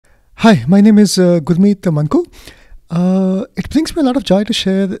Hi, my name is Gurmeet Manku. It brings me a lot of joy to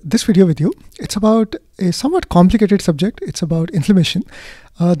share this video with you. It's about a somewhat complicated subject. It's about inflammation.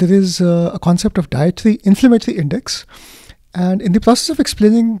 There is a concept of Dietary Inflammatory Index. And in the process of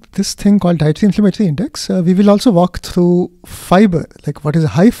explaining this thing called Dietary Inflammatory Index, we will also walk through fiber, like what is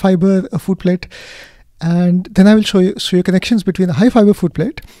a high fiber food plate. And then I will show you connections between a high fiber food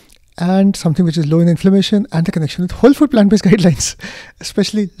plate and something which is low in inflammation, and the connection with whole food plant-based guidelines,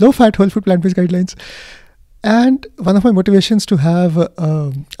 especially low-fat whole food plant-based guidelines. And one of my motivations to have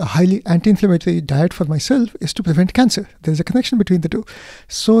a highly anti-inflammatory diet for myself is to prevent cancer. There is a connection between the two.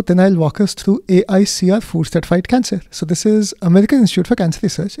 So then I'll walk us through AICR, foods that fight cancer. So this is American Institute for Cancer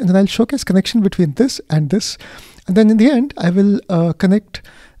Research, and then I'll showcase connection between this and this. And then in the end, I will connect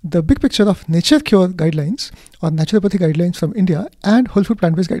the big picture of nature cure guidelines or naturopathy guidelines from India and whole food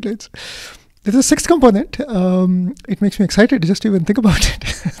plant-based guidelines. There's a sixth component. It makes me excited just to even think about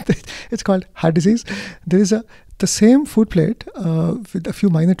it. It's called heart disease. There is the same food plate with a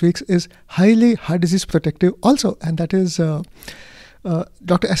few minor tweaks is highly heart disease protective also, and that is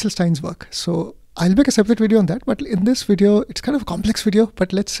Dr. Esselstyn's work. So I'll make a separate video on that, but in this video, it's kind of a complex video,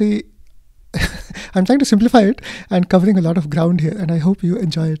 but let's see. I'm trying to simplify it and covering a lot of ground here, and I hope you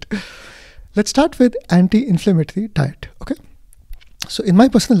enjoy it. Let's start with anti-inflammatory diet. Okay. So in my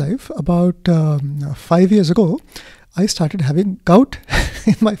personal life, about 5 years ago, I started having gout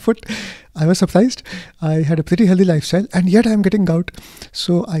in my foot. I was surprised. I had a pretty healthy lifestyle, and yet I'm getting gout.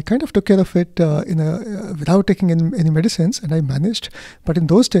 So I kind of took care of it without taking any medicines, and I managed. But in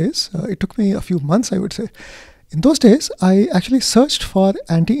those days, it took me a few months, I would say. In those days, I actually searched for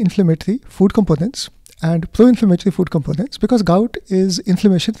anti-inflammatory food components and pro-inflammatory food components because gout is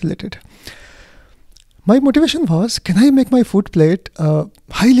inflammation related. My motivation was, can I make my food plate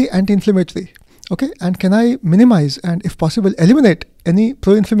highly anti-inflammatory? Okay, and can I minimize and, if possible, eliminate any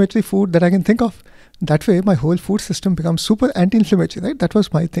pro-inflammatory food that I can think of? That way, my whole food system becomes super anti-inflammatory, right? That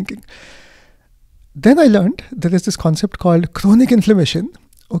was my thinking. Then I learned there is this concept called chronic inflammation.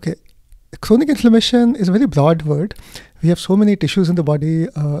 Okay. Chronic inflammation is a very broad word. We have so many tissues in the body,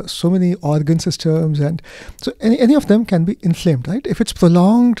 so many organ systems, and so any of them can be inflamed, right? If it's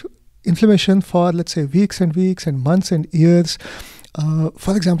prolonged inflammation for, let's say, weeks and weeks and months and years,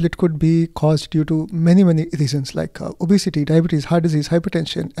 for example, it could be caused due to many reasons like obesity, diabetes, heart disease,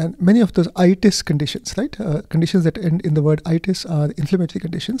 hypertension, and many of those itis conditions, right? Conditions that end in the word itis are inflammatory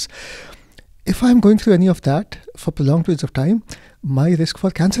conditions. If I'm going through any of that for prolonged periods of time, my risk for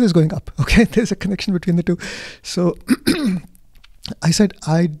cancer is going up. Okay, there's a connection between the two. So I said,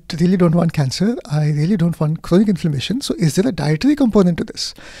 I really don't want cancer. I really don't want chronic inflammation. So is there a dietary component to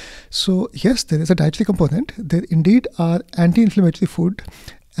this? So yes, there is a dietary component. There indeed are anti-inflammatory food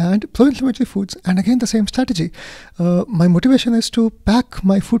and pro-inflammatory foods, and again the same strategy. My motivation is to pack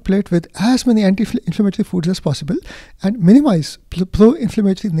my food plate with as many anti-inflammatory foods as possible and minimize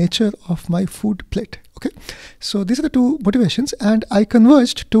pro-inflammatory nature of my food plate. Okay, so these are the two motivations, and I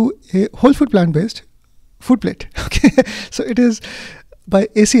converged to a whole food plant-based food plate. Okay, so it is by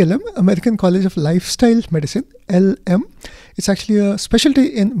ACLM, American College of Lifestyle Medicine, LM. It's actually a specialty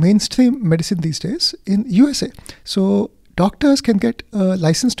in mainstream medicine these days in USA. So doctors can get a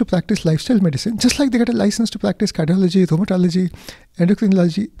license to practice lifestyle medicine, just like they get a license to practice cardiology, rheumatology,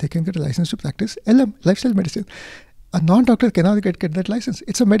 endocrinology. They can get a license to practice LM, lifestyle medicine. A non-doctor cannot get that license.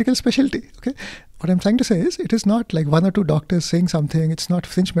 It's a medical specialty. Okay, what I'm trying to say is, it is not like one or two doctors saying something. It's not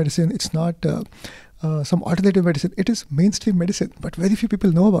fringe medicine. It's not some alternative medicine. It is mainstream medicine, but very few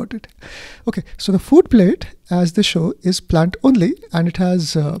people know about it. Okay, so the food plate, as they show, is plant only, and it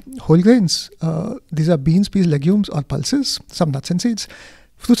has whole grains. These are beans, peas, legumes or pulses, some nuts and seeds,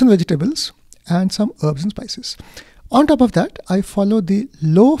 fruits and vegetables, and some herbs and spices. On top of that, I follow the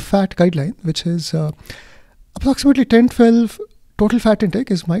low fat guideline, which is approximately 10-12 total fat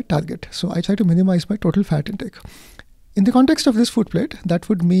intake is my target. So I try to minimize my total fat intake. In the context of this food plate, that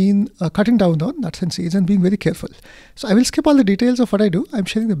would mean cutting down on nuts and seeds and being very careful. So I will skip all the details of what I do. I'm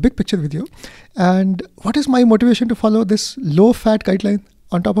sharing the big picture with you. And what is my motivation to follow this low fat guideline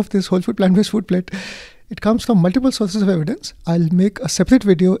on top of this whole food plant-based food plate? It comes from multiple sources of evidence. I'll make a separate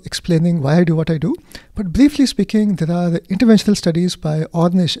video explaining why I do what I do. But briefly speaking, there are interventional studies by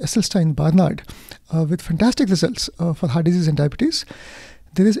Ornish, Esselstyn, Barnard with fantastic results for heart disease and diabetes.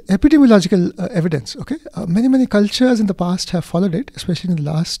 There is epidemiological evidence. Okay, many cultures in the past have followed it, especially in the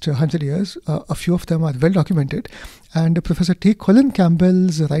last 100 years. A few of them are well documented, and Professor T. Colin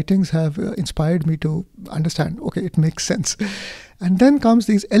Campbell's writings have inspired me to understand. Okay, it makes sense. And then comes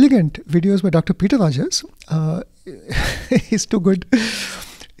these elegant videos by Dr. Peter Rogers. He's too good.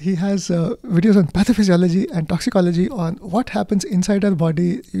 He has videos on pathophysiology and toxicology on what happens inside our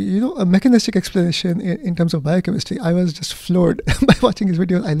body, a mechanistic explanation in terms of biochemistry. I was just floored by watching his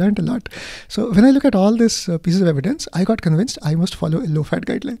videos. I learned a lot. So when I look at all these pieces of evidence, I got convinced I must follow a low-fat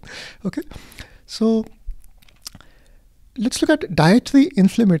guideline. Okay, so let's look at Dietary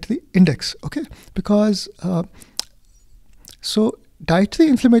Inflammatory Index. Okay, because Dietary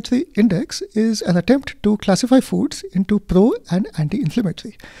Inflammatory Index is an attempt to classify foods into pro and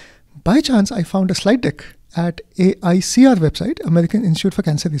anti-inflammatory. By chance, I found a slide deck at AICR website, American Institute for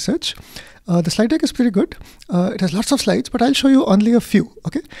Cancer Research. The slide deck is pretty good. It has lots of slides, but I'll show you only a few.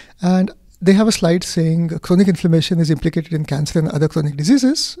 Okay, and they have a slide saying chronic inflammation is implicated in cancer and other chronic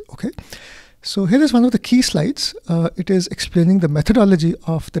diseases. Okay. So here is one of the key slides. It is explaining the methodology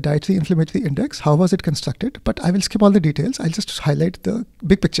of the Dietary Inflammatory Index. How was it constructed? But I will skip all the details. I'll just highlight the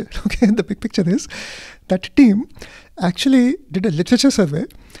big picture. Okay, the big picture is that team actually did a literature survey.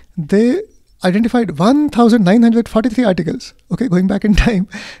 They identified 1,943 articles, okay, going back in time.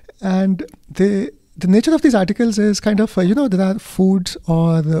 And the nature of these articles is kind of, there are foods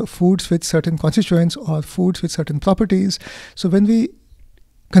or foods with certain constituents or foods with certain properties. So when we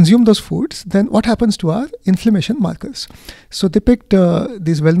consume those foods, then what happens to our inflammation markers? So they picked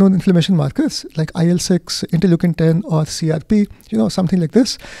these well-known inflammation markers like IL-6, interleukin-10 or CRP, something like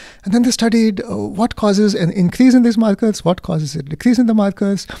this. And then they studied what causes an increase in these markers, what causes a decrease in the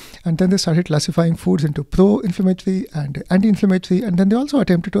markers. And then they started classifying foods into pro-inflammatory and anti-inflammatory. And then they also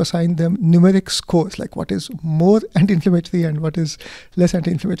attempted to assign them numeric scores, like what is more anti-inflammatory and what is less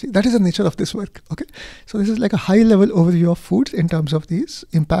anti-inflammatory. That is the nature of this work. Okay, so this is like a high-level overview of foods in terms of these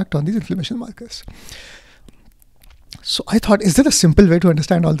impact on these inflammation markers. So I thought, is there a simple way to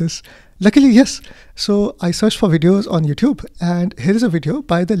understand all this? Luckily, yes. So I searched for videos on YouTube, and here is a video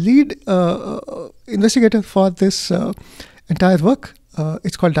by the lead investigator for this entire work.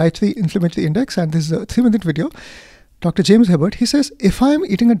 It's called Dietary Inflammatory Index, and this is a 3-minute video. Dr. James Hibbert, he says, if I'm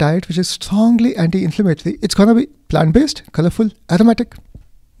eating a diet which is strongly anti-inflammatory, it's going to be plant-based, colorful, aromatic.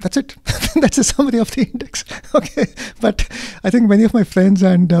 That's it. That's a summary of the index. Okay, but I think many of my friends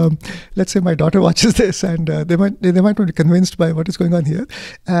and let's say my daughter watches this, and they might be convinced by what is going on here.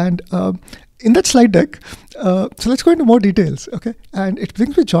 And in that slide deck, so let's go into more details. Okay, and it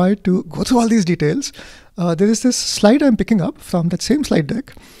brings me joy to go through all these details. There is this slide I'm picking up from that same slide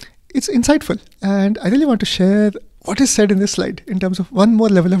deck. It's insightful, and I really want to share what is said in this slide in terms of one more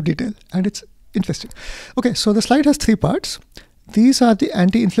level of detail, and it's interesting. Okay, so the slide has 3 parts. These are the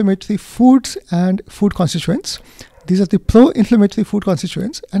anti-inflammatory foods and food constituents. These are the pro-inflammatory food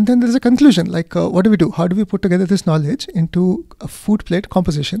constituents. And then there's a conclusion, like what do we do? How do we put together this knowledge into a food plate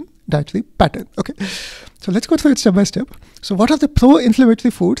composition dietary pattern? Okay, so let's go through it step by step. So what are the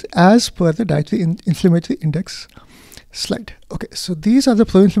pro-inflammatory foods as per the Dietary Inflammatory Index slide? Okay, so these are the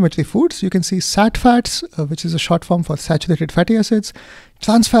pro-inflammatory foods. You can see SAT fats, which is a short form for saturated fatty acids,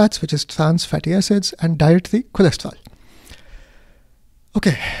 trans fats, which is trans fatty acids, and dietary cholesterol.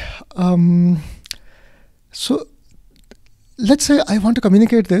 Okay, so let's say I want to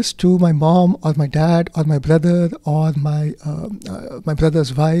communicate this to my mom or my dad or my brother or my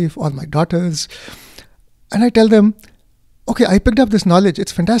brother's wife or my daughters, and I tell them, okay, I picked up this knowledge.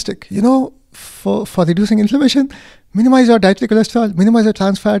 It's fantastic. For reducing inflammation, minimize your dietary cholesterol, minimize your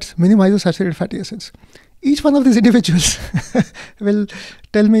trans fats, minimize your saturated fatty acids. Each one of these individuals will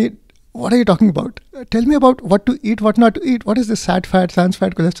tell me, what are you talking about? Tell me about what to eat, what not to eat. What is this SAT fat, trans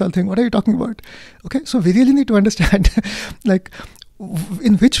fat, cholesterol thing? What are you talking about? Okay, so we really need to understand like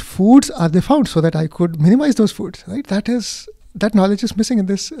in which foods are they found so that I could minimize those foods, right? That knowledge is missing in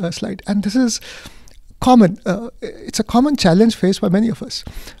this slide. And this is common. It's a common challenge faced by many of us.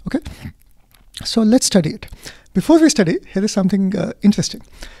 Okay, so let's study it. Before we study, here is something interesting.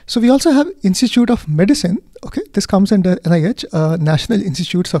 So we also have Institute of Medicine. Okay, this comes under NIH, National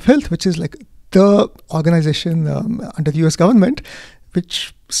Institutes of Health, which is like the organization under the US government,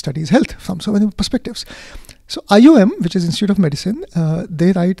 which studies health from so many perspectives. So IOM, which is Institute of Medicine,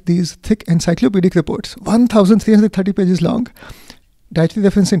 they write these thick encyclopedic reports, 1,330 pages long, dietary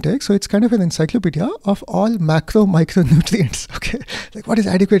reference intake. So it's kind of an encyclopedia of all micronutrients. Okay, like what is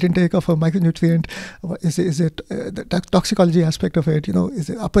adequate intake of a micronutrient? Is it the toxicology aspect of it? Is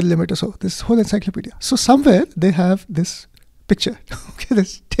it upper limit or so? This whole encyclopedia. So somewhere they have this picture. Okay,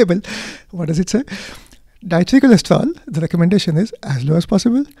 this table. What does it say? Dietary cholesterol, the recommendation is as low as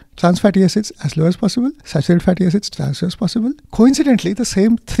possible. Trans fatty acids as low as possible. Saturated fatty acids as low as possible. Coincidentally, the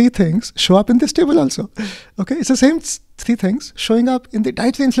same 3 things show up in this table also. Okay, it's the same 3 things showing up in the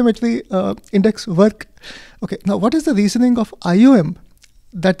Dietary Inflammatory Index work. Okay, now what is the reasoning of IOM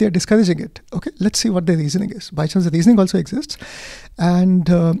that they're discouraging it. Okay, let's see what their reasoning is. By chance, the reasoning also exists. And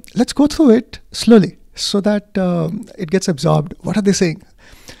let's go through it slowly so that it gets absorbed. What are they saying?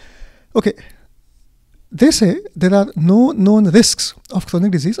 Okay, they say there are no known risks of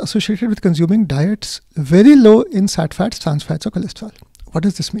chronic disease associated with consuming diets very low in sat fats, trans fats, or cholesterol. What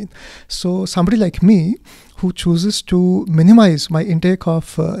does this mean? So somebody like me who chooses to minimize my intake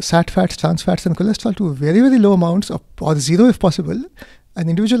of sat fats, trans fats, and cholesterol to very, very low amounts or zero if possible, an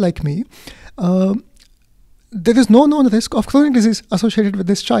individual like me, there is no known risk of chronic disease associated with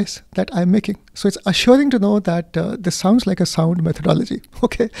this choice that I'm making. So it's assuring to know that this sounds like a sound methodology.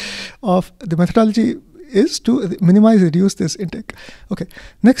 Okay, of the methodology is to minimize, reduce this intake. Okay,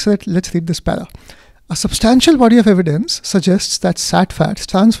 next let's read this para. A substantial body of evidence suggests that sat fats,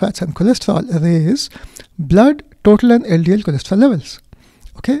 trans fats, and cholesterol raise blood, total, and LDL cholesterol levels.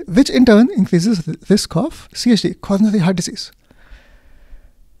 Okay, which in turn increases the risk of CHD, coronary heart disease.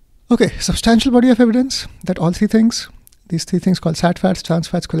 Okay, substantial body of evidence that all three things, these three things called sat fats, trans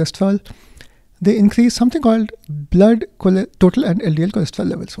fats, cholesterol, they increase something called blood, total, and LDL cholesterol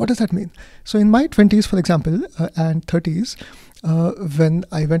levels. What does that mean? So in my 20s, for example, and 30s, when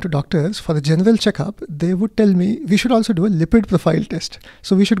I went to doctors for a general checkup, they would tell me we should also do a lipid profile test.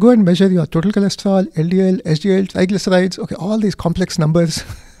 So we should go and measure your total cholesterol, LDL, HDL, triglycerides, okay, all these complex numbers,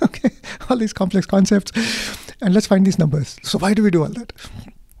 okay, all these complex concepts, and let's find these numbers. So why do we do all that?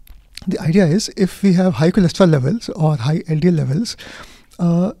 The idea is if we have high cholesterol levels or high LDL levels,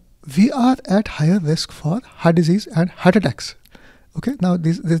 we are at higher risk for heart disease and heart attacks. Okay, now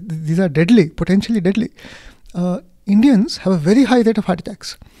these are deadly, potentially deadly. Indians have a very high rate of heart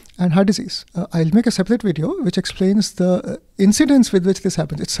attacks and heart disease. I'll make a separate video which explains the incidence with which this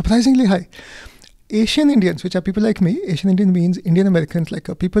happens. It's surprisingly high. Asian Indians, which are people like me, Asian Indian means Indian Americans, like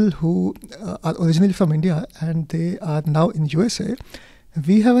people who are originally from India and they are now in USA,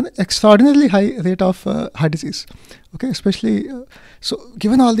 we have an extraordinarily high rate of heart disease. Okay, especially, so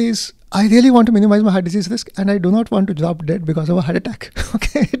given all these, I really want to minimize my heart disease risk and I do not want to drop dead because of a heart attack.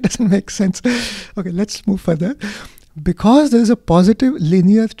 Okay, it doesn't make sense. Okay, let's move further. Because there is a positive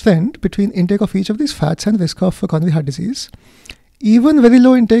linear trend between intake of each of these fats and risk of coronary heart disease, even very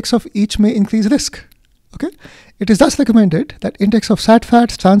low intakes of each may increase risk. Okay, it is thus recommended that intakes of sat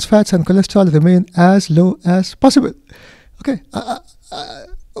fats, trans fats, and cholesterol remain as low as possible. Okay,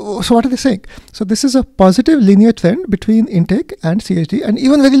 so what are they saying? So this is a positive linear trend between intake and CHD, and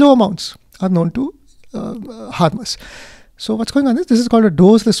even very low amounts are known to harm us. So what's going on is this is called a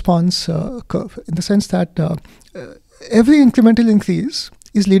dose response curve, in the sense that every incremental increase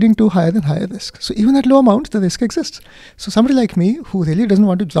is leading to higher and higher risk. So even at low amounts, the risk exists. So somebody like me who really doesn't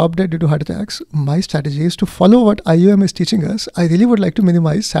want to drop dead due to heart attacks, my strategy is to follow what IUM is teaching us. I really would like to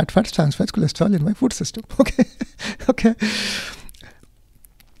minimize sat fats, trans fats, cholesterol in my food system. Okay, okay.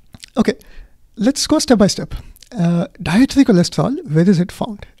 Okay, let's go step by step. Dietary cholesterol, where is it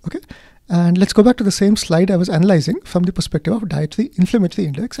found? Okay, and let's go back to the same slide I was analyzing from the perspective of Dietary Inflammatory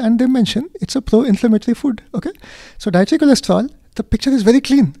Index, and they mention it's a pro-inflammatory food. Okay, so dietary cholesterol, the picture is very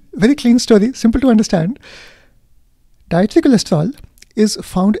clean story, simple to understand. Dietary cholesterol is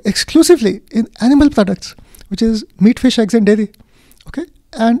found exclusively in animal products, which is meat, fish, eggs, and dairy. Okay,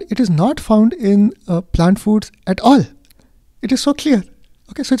 and it is not found in plant foods at all. It is so clear.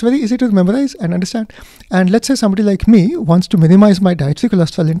 Okay, so it's very easy to memorize and understand. And let's say somebody like me wants to minimize my dietary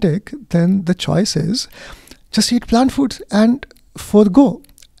cholesterol intake, then the choice is just eat plant foods and forego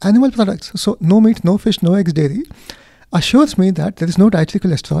animal products. So no meat, no fish, no eggs, dairy assures me that there is no dietary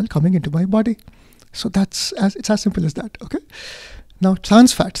cholesterol coming into my body. So it's as simple as that. Okay. Now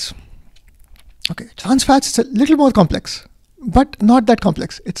trans fats. Okay, trans fats is a little more complex, but not that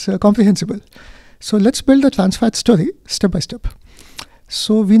complex. It's comprehensible. So let's build the trans fat story step by step.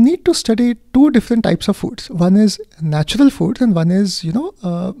 So we need to study two different types of foods. One is natural foods and one is,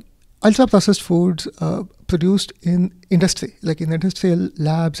 ultra processed foods produced in industry, like in industrial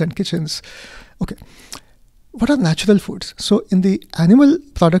labs and kitchens. Okay. What are natural foods? So in the animal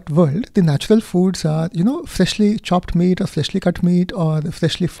product world, the natural foods are, freshly chopped meat or freshly cut meat or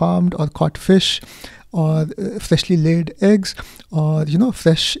freshly farmed or caught fish or freshly laid eggs or,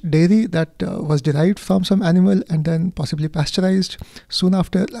 fresh dairy that was derived from some animal and then possibly pasteurized soon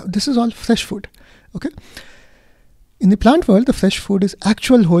after. This is all fresh food. Okay. In the plant world, the fresh food is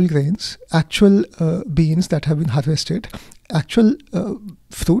actual whole grains, actual beans that have been harvested, actual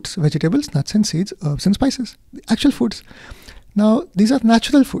fruits, vegetables, nuts and seeds, herbs and spices, the actual foods. Now, these are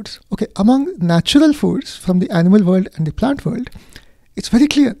natural foods. Okay, among natural foods from the animal world and the plant world, it's very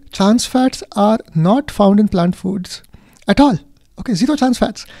clear. Trans fats are not found in plant foods at all. Okay, zero trans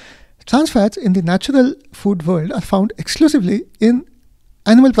fats. Trans fats in the natural food world are found exclusively in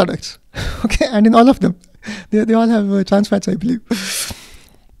animal products. Okay, and in all of them, they all have trans fats, I believe.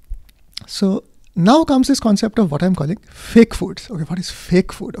 So now comes this concept of what I'm calling fake foods. Okay, what is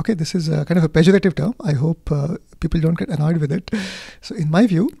fake food? Okay, this is kind of a pejorative term. I hope people don't get annoyed with it. So in my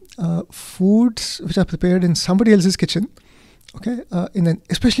view, foods which are prepared in somebody else's kitchen, okay,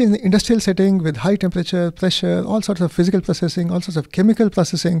 especially in an industrial setting with high temperature, pressure, all sorts of physical processing, all sorts of chemical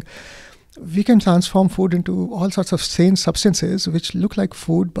processing, we can transform food into all sorts of strange substances which look like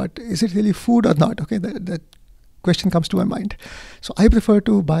food, but is it really food or not? Okay, that question comes to my mind. So I prefer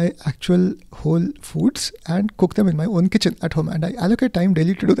to buy actual whole foods and cook them in my own kitchen at home, and I allocate time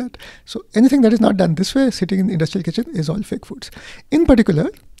daily to do that. So anything that is not done this way, sitting in the industrial kitchen, is all fake foods. In particular,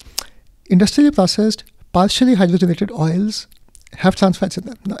 industrially processed, partially hydrogenated oils have trans fats in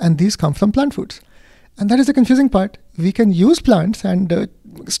them, and these come from plant foods. And that is the confusing part. We can use plants and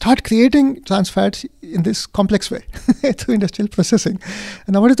start creating trans fats in this complex way through industrial processing.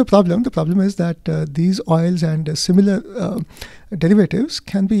 And now what is the problem? The problem is that these oils and similar derivatives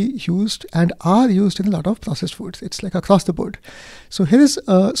can be used and are used in a lot of processed foods. It's like across the board. So here is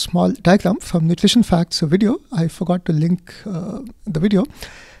a small diagram from Nutrition Facts video. I forgot to link the video.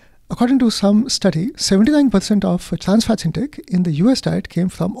 According to some study, 79% of trans fats intake in the US diet came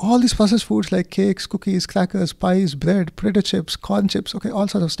from all these processed foods like cakes, cookies, crackers, pies, bread, potato chips, corn chips, okay, all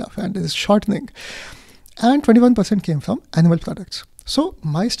sorts of stuff, and there is shortening. And 21% came from animal products. So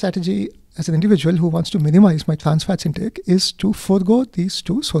my strategy as an individual who wants to minimize my trans fats intake is to forego these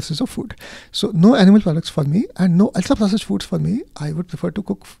two sources of food. So no animal products for me and no ultra processed foods for me. I would prefer to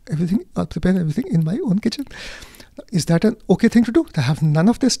cook everything or prepare everything in my own kitchen. Is that an okay thing to do? To have none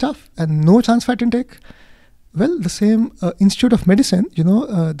of this stuff and no trans fat intake? Well, the same Institute of Medicine,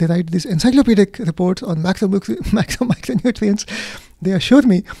 they write these encyclopedic reports on macronutrients. They assure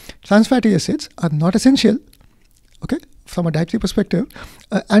me trans fatty acids are not essential, okay, from a dietary perspective,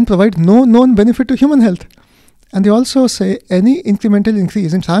 and provide no known benefit to human health. And they also say any incremental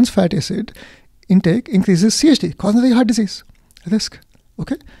increase in trans fat acid intake increases CHD, coronary heart disease risk.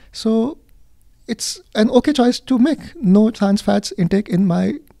 Okay, so it's an okay choice to make no trans fats intake in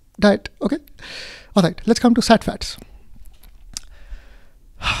my diet. Okay, all right, let's come to sat fats.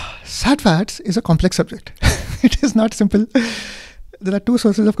 Sat fats is a complex subject. It is not simple. There are two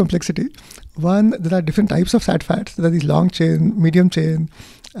sources of complexity. One, there are different types of sat fats. There are these long chain, medium chain,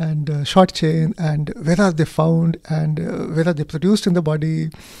 and short chain, and where are they found, and where are they produced in the body,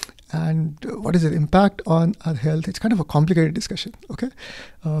 and what is their impact on our health. It's kind of a complicated discussion, okay?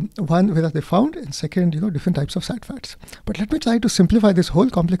 One, where are they found, and second, different types of sat fats. But let me try to simplify this whole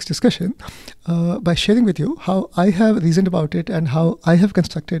complex discussion by sharing with you how I have reasoned about it and how I have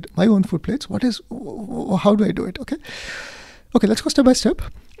constructed my own food plates. How do I do it, okay? Okay, let's go step by step.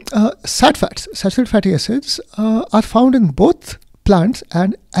 Sat fats, saturated fatty acids, are found in both plants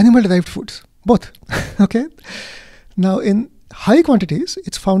and animal-derived foods, both, okay? Now, in high quantities,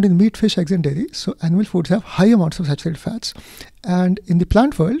 it's found in meat, fish, eggs, and dairy. So animal foods have high amounts of saturated fats. And in the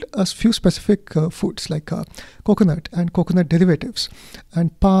plant world, a few specific foods like coconut and coconut derivatives,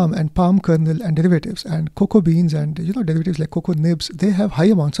 and palm kernel and derivatives, and cocoa beans and derivatives like cocoa nibs, they have high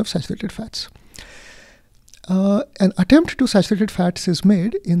amounts of saturated fats. An attempt to saturated fats is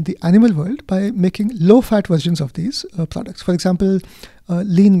made in the animal world by making low-fat versions of these products. For example,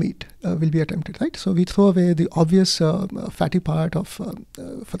 lean meat will be attempted, right? So we throw away the obvious fatty part of,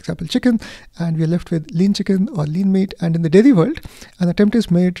 for example, chicken, and we are left with lean chicken or lean meat. And in the dairy world, an attempt is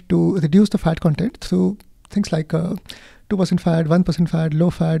made to reduce the fat content through things like 2% fat, 1% fat, low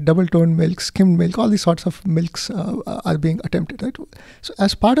fat, double toned milk, skimmed milk, all these sorts of milks are being attempted, right? So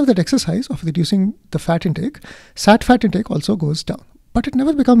as part of that exercise of reducing the fat intake, sat fat intake also goes down, but it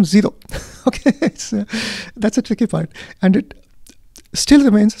never becomes zero. Okay, that's a tricky part, and it still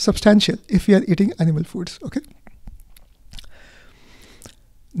remains substantial if we are eating animal foods. Okay.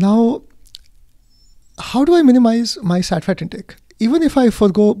 Now, how do I minimize my sat fat intake? Even if I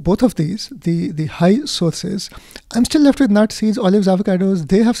forgo both of these, the high sources, I'm still left with nuts, seeds, olives, avocados.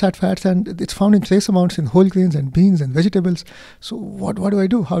 They have sat fats, and it's found in trace amounts in whole grains and beans and vegetables. So what do I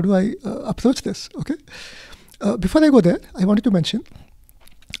do? How do I approach this? Okay. Before I go there, I wanted to mention,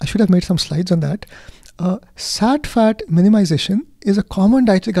 I should have made some slides on that. Sat fat minimization is a common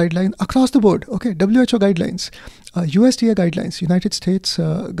dietary guideline across the board. Okay, WHO guidelines, USDA guidelines, United States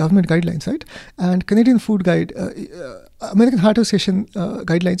government guidelines, right? And Canadian Food Guide, American Heart Association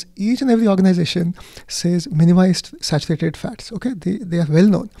guidelines. Each and every organization says minimized saturated fats. Okay, they are well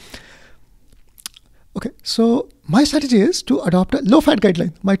known. Okay, so my strategy is to adopt a low-fat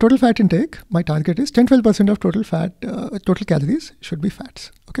guideline. My total fat intake, my target is 10-12% of total fat, total calories should be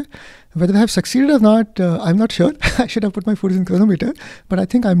fats. Okay, whether I have succeeded or not, I'm not sure. I should have put my food in chronometer, but I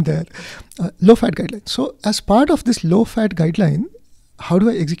think I'm there. Low-fat guideline. So as part of this low-fat guideline, how do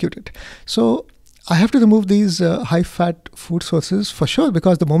I execute it? So I have to remove these high-fat food sources for sure,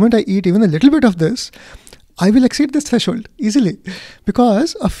 because the moment I eat even a little bit of this, I will exceed this threshold easily,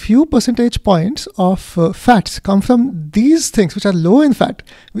 because a few percentage points of fats come from these things which are low in fat.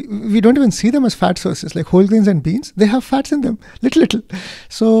 We don't even see them as fat sources, like whole grains and beans. They have fats in them, little.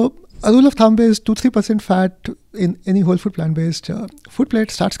 So a rule of thumb is 2-3% fat in any whole food plant-based food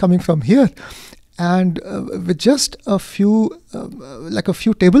plate starts coming from here. And with just a few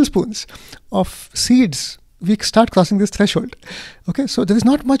tablespoons of seeds, we start crossing this threshold. Okay, so there is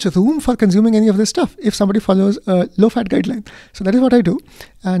not much room for consuming any of this stuff if somebody follows a low-fat guideline. So that is what I do,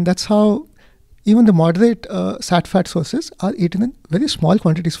 and that's how even the moderate sat-fat sources are eaten in very small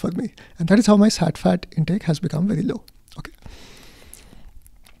quantities for me, and that is how my sat-fat intake has become very low. Okay.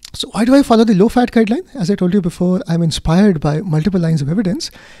 So why do I follow the low-fat guideline? As I told you before, I'm inspired by multiple lines of evidence,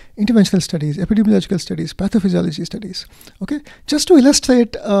 interventional studies, epidemiological studies, pathophysiology studies. Okay, just to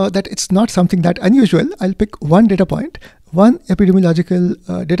illustrate that it's not something that unusual, I'll pick one data point, one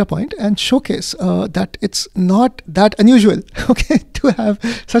epidemiological data point, and showcase that it's not that unusual, okay, to have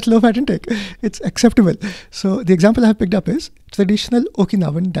such low-fat intake. It's acceptable. So the example I have picked up is traditional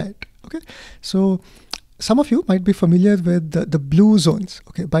Okinawan diet. Okay, so some of you might be familiar with the blue zones,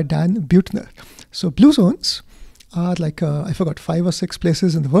 okay, by Dan Buettner. So blue zones are like, I forgot, 5 or 6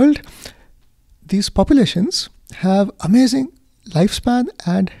 places in the world. These populations have amazing lifespan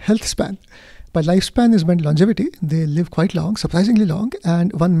and health span. By lifespan is meant longevity. They live quite long, surprisingly long.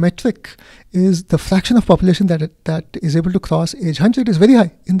 And one metric is the fraction of population that is able to cross age 100 is very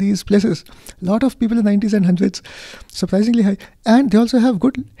high in these places. A lot of people in 90s and 100s, surprisingly high. And they also have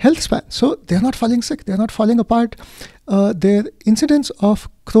good health span. So they're not falling sick. They're not falling apart. Their incidence of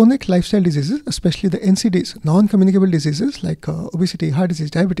chronic lifestyle diseases, especially the NCDs, non-communicable diseases like obesity, heart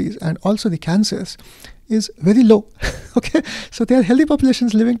disease, diabetes, and also the cancers, is very low. Okay, so they are healthy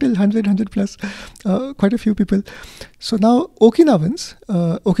populations living till 100 plus, quite a few people. So now Okinawans,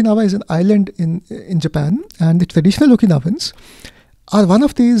 Okinawa is an island in Japan, and the traditional Okinawans are one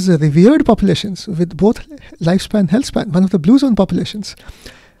of these revered populations with both lifespan, health span, one of the blue zone populations.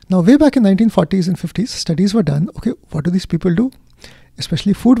 Now, way back in 1940s and 50s, studies were done. Okay, what do these people do?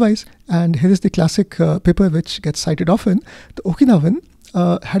 Especially food-wise. And here is the classic paper which gets cited often. The Okinawan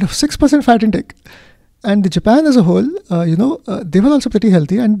had a 6% fat intake. And the Japan as a whole, they were also pretty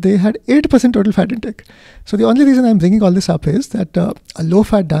healthy, and they had 8% total fat intake. So the only reason I'm bringing all this up is that a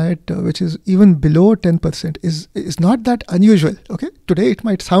low-fat diet, which is even below 10%, is not that unusual. Okay, today it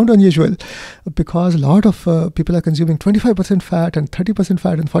might sound unusual because a lot of people are consuming 25% fat and 30%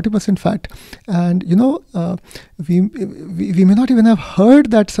 fat and 40% fat, and we may not even have heard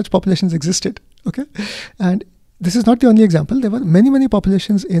that such populations existed. Okay, and this is not the only example. There were many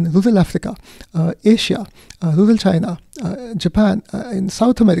populations in rural Africa, Asia, rural China, Japan, in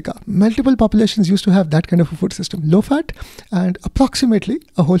South America. Multiple populations used to have that kind of a food system, low fat and approximately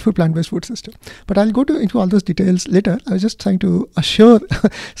a whole food plant-based food system. But I'll go into all those details later. I was just trying to assure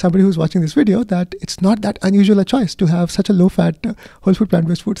somebody who's watching this video that it's not that unusual a choice to have such a low fat whole food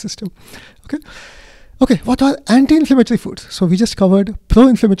plant-based food system. Okay, what are anti-inflammatory foods? So we just covered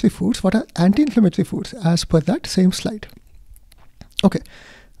pro-inflammatory foods. What are anti-inflammatory foods as per that same slide? Okay,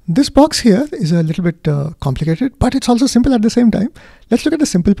 this box here is a little bit complicated, but it's also simple at the same time. Let's look at the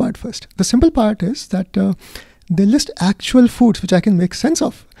simple part first. The simple part is that they list actual foods which I can make sense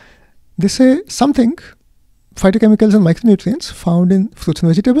of. They say something, phytochemicals and micronutrients found in fruits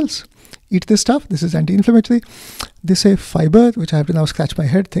and vegetables. Eat this stuff. This is anti-inflammatory. They say fiber, which I have to now scratch my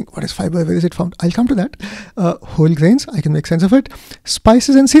head, think, what is fiber? Where is it found? I'll come to that. Whole grains, I can make sense of it.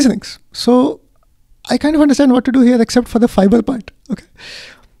 Spices and seasonings. So I kind of understand what to do here except for the fiber part. Okay.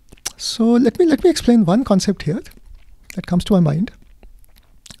 So let me explain one concept here that comes to my mind.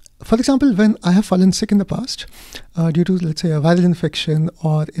 For example, when I have fallen sick in the past due to, let's say, a viral infection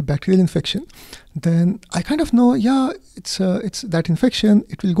or a bacterial infection, then I kind of know, it's that infection.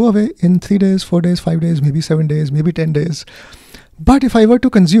 It will go away in 3 days, 4 days, 5 days, maybe 7 days, maybe 10 days. But if I were to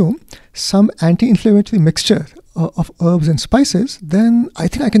consume some anti-inflammatory mixture of herbs and spices, then I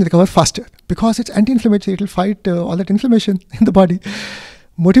think I can recover faster because it's anti-inflammatory. It will fight all that inflammation in the body.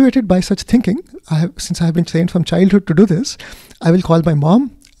 Motivated by such thinking, since I have been trained from childhood to do this, I will call my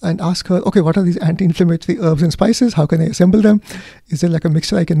mom and ask her, okay, what are these anti-inflammatory herbs and spices? How can I assemble them? Is there like a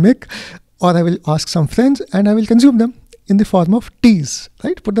mixture I can make? Or I will ask some friends and I will consume them. in the form of teas,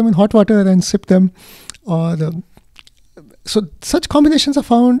 right? Put them in hot water and sip them. So such combinations are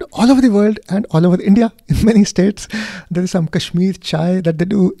found all over the world and all over India in many states. There is some Kashmir chai that they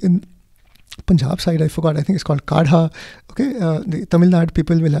do in Punjab side. I forgot. I think it's called kadha. Okay, the Tamil Nadu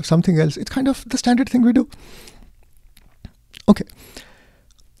people will have something else. It's kind of the standard thing we do. Okay.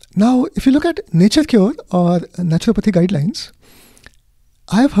 Now, if you look at Nature Cure or Naturopathy guidelines,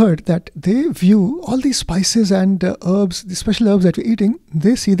 I have heard that they view all these spices and herbs, the special herbs that we're eating,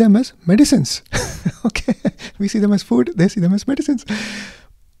 they see them as medicines. Okay, we see them as food, they see them as medicines.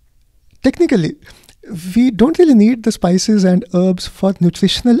 Technically, we don't really need the spices and herbs for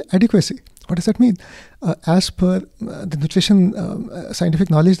nutritional adequacy. What does that mean? As per the nutrition scientific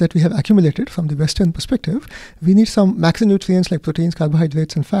knowledge that we have accumulated from the Western perspective, we need some macronutrients like proteins,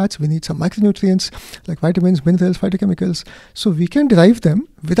 carbohydrates, and fats. We need some micronutrients like vitamins, minerals, phytochemicals. So we can derive them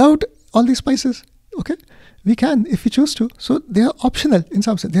without all these spices. Okay, we can if we choose to. So they are optional in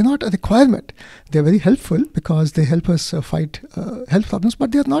some sense. They're not a requirement. They're very helpful because they help us fight health problems,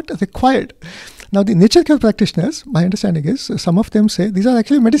 but they are not required. Now, the nature care practitioners, my understanding is, some of them say these are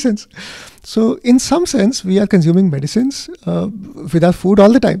actually medicines. So, in some sense, we are consuming medicines with our food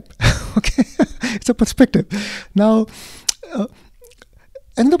all the time. Okay, it's a perspective. Now,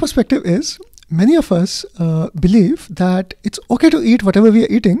 another perspective is, many of us believe that it's okay to eat whatever we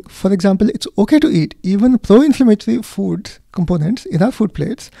are eating. For example, it's okay to eat even pro-inflammatory food components in our food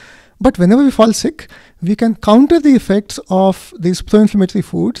plates. But whenever we fall sick, we can counter the effects of these pro-inflammatory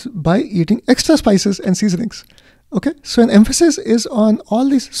foods by eating extra spices and seasonings. Okay, so an emphasis is on all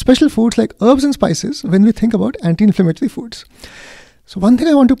these special foods like herbs and spices when we think about anti-inflammatory foods. So one thing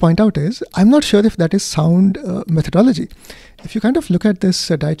I want to point out is, I'm not sure if that is sound methodology. If you kind of look at this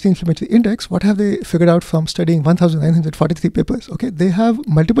Dietary Inflammatory Index, what have they figured out from studying 1,943 papers? Okay, they have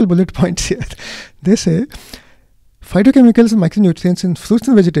multiple bullet points here. They say, phytochemicals and micronutrients in fruits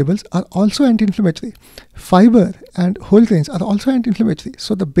and vegetables are also anti-inflammatory. Fiber and whole grains are also anti-inflammatory.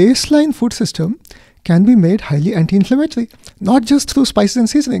 So the baseline food system can be made highly anti-inflammatory, not just through spices and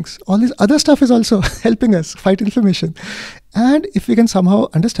seasonings. All this other stuff is also helping us fight inflammation. And if we can somehow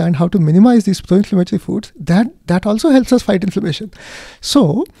understand how to minimize these pro-inflammatory foods, that also helps us fight inflammation.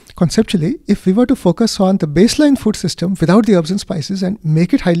 So conceptually, if we were to focus on the baseline food system without the herbs and spices and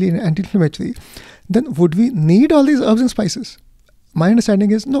make it highly anti-inflammatory, then would we need all these herbs and spices? My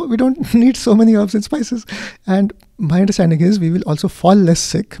understanding is, no, we don't need so many herbs and spices. And my understanding is we will also fall less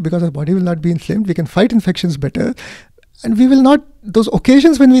sick because our body will not be inflamed. We can fight infections better. And we will not, those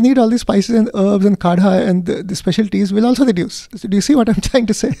occasions when we need all these spices and herbs and kadha and the specialties will also reduce. So do you see what I'm trying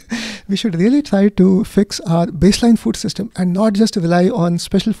to say? We should really try to fix our baseline food system and not just rely on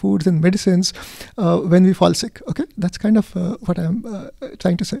special foods and medicines when we fall sick. Okay, that's kind of what I'm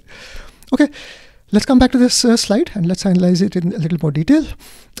trying to say. Okay. Let's come back to this slide and let's analyze it in a little more detail.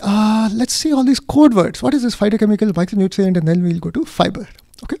 Let's see all these code words. What is this phytochemical, micronutrient, and then we'll go to fiber.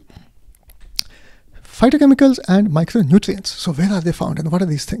 Okay. Phytochemicals and micronutrients. So where are they found and what are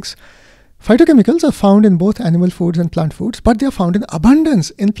these things? Phytochemicals are found in both animal foods and plant foods, but they are found in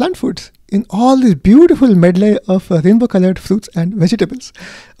abundance in plant foods, in all this beautiful medley of rainbow-colored fruits and vegetables.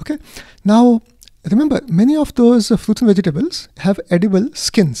 Okay. Now, remember, many of those fruits and vegetables have edible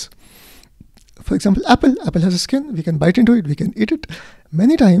skins. For example, apple has a skin, we can bite into it, we can eat it.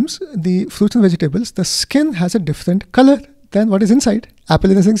 Many times, the fruits and vegetables, the skin has a different color than what is inside. Apple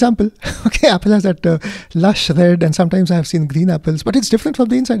is an example. Okay, apple has that lush red, and sometimes I have seen green apples, but it's different from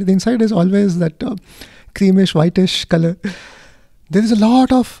the inside. The inside is always that creamish, whitish color. There is a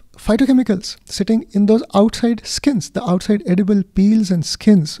lot of phytochemicals sitting in those outside skins. The outside edible peels and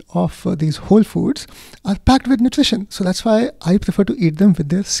skins of these whole foods are packed with nutrition. So that's why I prefer to eat them with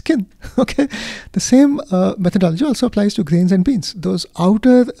their skin. Okay. The same methodology also applies to grains and beans. Those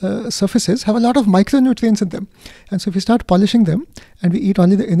outer surfaces have a lot of micronutrients in them. And so if we start polishing them and we eat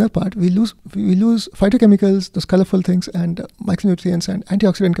only the inner part, we lose phytochemicals, those colorful things, and micronutrients, and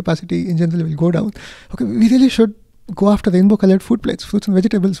antioxidant capacity in general will go down. Okay. We really should go after rainbow-colored food plates, fruits and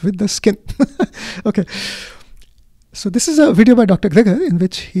vegetables with the skin. Okay. So this is a video by Dr. Greger in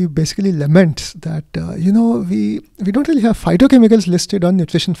which he basically laments that, we don't really have phytochemicals listed on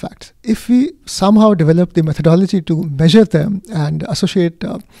nutrition facts. If we somehow develop the methodology to measure them and associate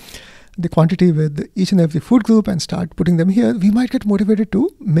the quantity with each and every food group and start putting them here, we might get motivated to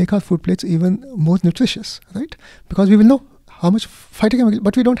make our food plates even more nutritious, right? Because we will know how much phytochemical,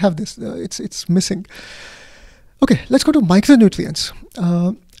 but we don't have this. It's missing. Okay, let's go to micronutrients.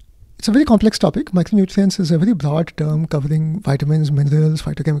 it's a very complex topic. Micronutrients is a very broad term covering vitamins, minerals,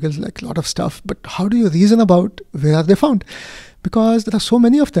 phytochemicals, like a lot of stuff. But how do you reason about where are they found? Because there are so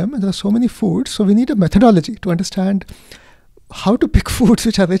many of them and there are so many foods. So we need a methodology to understand how to pick foods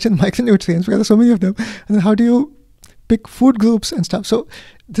which are rich in micronutrients, because there are so many of them. And then how do you pick food groups and stuff? So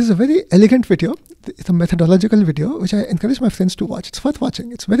this is a very elegant video. It's a methodological video, which I encourage my friends to watch. It's worth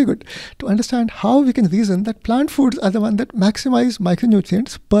watching. It's very good to understand how we can reason that plant foods are the one that maximize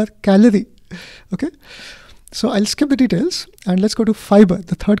micronutrients per calorie. Okay. So I'll skip the details and let's go to fiber,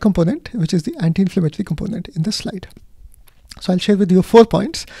 the third component, which is the anti-inflammatory component in this slide. So I'll share with you 4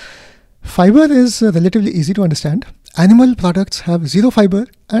 points. Fiber is relatively easy to understand. Animal products have zero fiber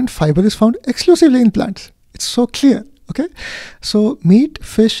and fiber is found exclusively in plants. It's so clear. Okay. So meat,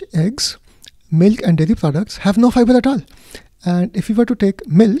 fish, eggs, milk and dairy products have no fiber at all. And if we were to take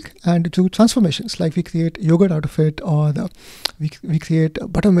milk and do transformations, like we create yogurt out of it, or we create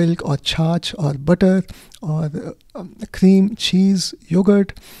buttermilk or chaach or butter or cream, cheese,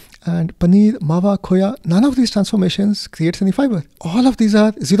 yogurt, and paneer, mawa, khoya, none of these transformations creates any fiber. All of these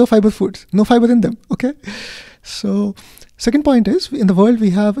are zero fiber foods, no fiber in them. Okay. So second point is, in the world we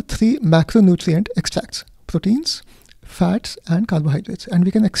have 3 macronutrient extracts: proteins, fats and carbohydrates, and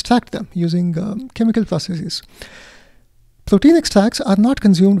we can extract them using chemical processes. Protein extracts are not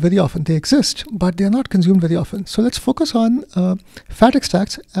consumed very often. They exist, but they are not consumed very often. So let's focus on fat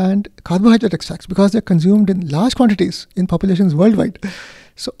extracts and carbohydrate extracts, because they're consumed in large quantities in populations worldwide.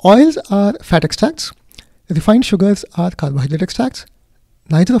 So oils are fat extracts, refined sugars are carbohydrate extracts.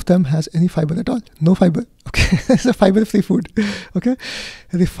 Neither of them has any fiber at all. No fiber. Okay, it's a fiber-free food. Okay,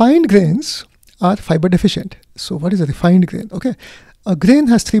 refined grains are fiber deficient. So what is a refined grain? Okay, a grain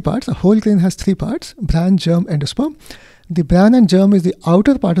has 3 parts. A whole grain has 3 parts: bran, germ, endosperm. The bran and germ is the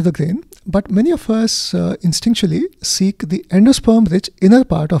outer part of the grain, but many of us instinctually seek the endosperm-rich inner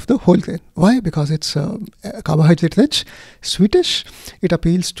part of the whole grain. Why? Because it's carbohydrate-rich, sweetish. It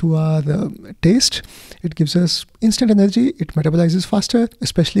appeals to our taste. It gives us instant energy. It metabolizes faster,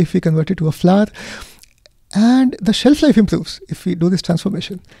 especially if we convert it to a flour. And the shelf life improves if we do this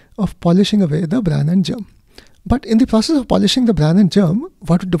transformation of polishing away the bran and germ. But in the process of polishing the bran and germ,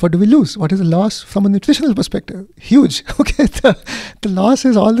 what do we lose? What is the loss from a nutritional perspective? Huge. Okay, the loss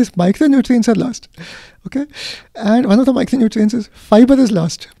is all these micronutrients are lost. Okay, and one of the micronutrients is fiber is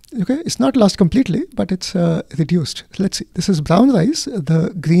lost. Okay, it's not lost completely, but it's reduced. Let's see. This is brown rice,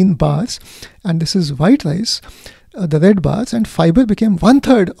 the green bars, and this is white rice, the red bars, and fiber became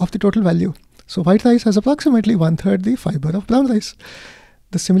 1/3 of the total value. So white rice has approximately 1/3 the fiber of brown rice.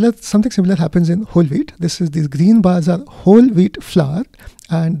 Something similar happens in whole wheat. These green bars are whole wheat flour,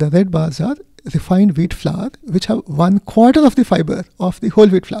 and the red bars are refined wheat flour, which have 1/4 of the fiber of the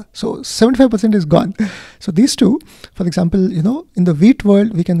whole wheat flour. So 75% is gone. So these two, for example, in the wheat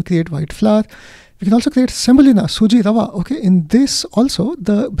world, we can create white flour. We can also create semolina, suji, rava. Okay, in this also,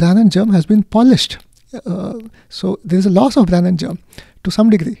 the bran and germ has been polished. So there is a loss of bran and germ to some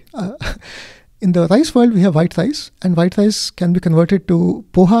degree. In the rice world, we have white rice, and white rice can be converted to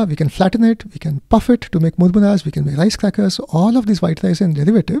poha. We can flatten it, we can puff it to make murmuras, we can make rice crackers. So all of these white rice and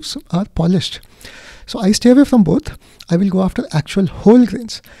derivatives are polished. So I stay away from both. I will go after actual whole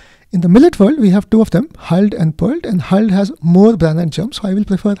grains. In the millet world, we have 2 of them, hulled and pearled, and hulled has more bran and germ, so I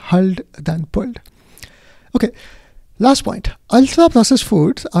will prefer hulled than pearled. Okay, last point. Ultra-processed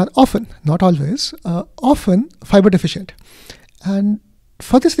foods are often, not always, often fiber deficient. And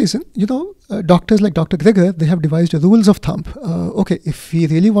for this reason, doctors like Dr. Greger, they have devised rules of thumb. Okay, if we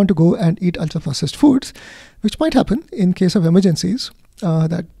really want to go and eat ultra-processed foods, which might happen in case of emergencies,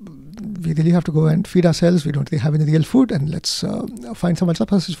 that we really have to go and feed ourselves, we don't really have any real food, and let's find some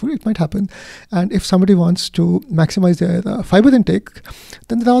ultra-processed food, it might happen. And if somebody wants to maximize their fiber intake,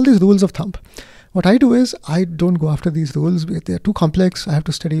 then there are all these rules of thumb. What I do is, I don't go after these rules. They're too complex. I have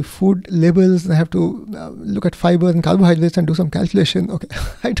to study food labels. I have to look at fiber and carbohydrates and do some calculation. Okay,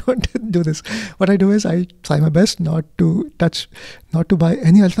 I don't do this. What I do is, I try my best not to buy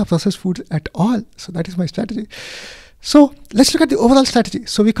any ultra-processed foods at all. So that is my strategy. So let's look at the overall strategy.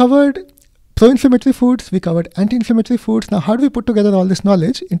 So we covered pro-inflammatory foods. We covered anti-inflammatory foods. Now, how do we put together all this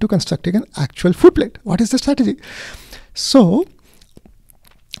knowledge into constructing an actual food plate? What is the strategy? So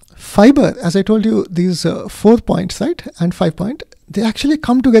fiber, as I told you, these 4 points, right, and 5 point, they actually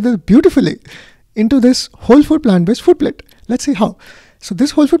come together beautifully into this whole food plant-based food plate. Let's see how. So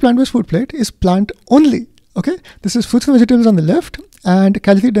this whole food plant-based food plate is plant only. Okay, this is fruits and vegetables on the left, and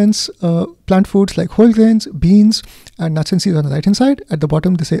calorie-dense plant foods like whole grains, beans, and nuts and seeds on the right-hand side. At the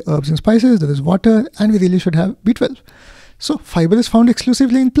bottom, they say herbs and spices. There is water, and we really should have B12. So fiber is found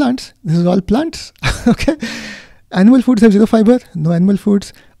exclusively in plants. This is all plants. Okay. Animal foods have zero fiber, no animal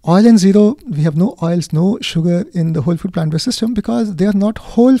foods. Oil and zero, we have no oils, no sugar in the whole food plant-based system because they are not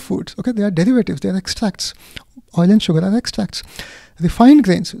whole foods. Okay, they are derivatives, they are extracts. Oil and sugar are extracts. Refined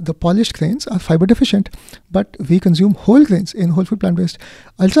grains, the polished grains, are fiber deficient, but we consume whole grains in whole food plant-based.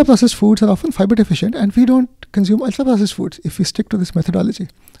 Ultra-processed foods are often fiber deficient, and we don't consume ultra-processed foods if we stick to this methodology.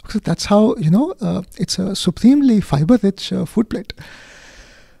 So that's how, it's a supremely fiber-rich food plate.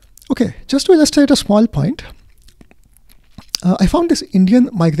 Okay, just to illustrate a small point, I found this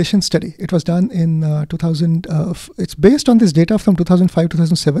Indian migration study. It was done in 2000. It's based on this data from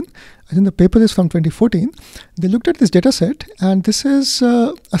 2005-2007. I think the paper is from 2014. They looked at this data set, and this is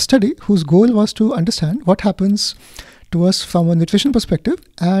a study whose goal was to understand what happens to us from a nutrition perspective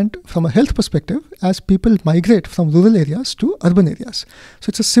and from a health perspective as people migrate from rural areas to urban areas. So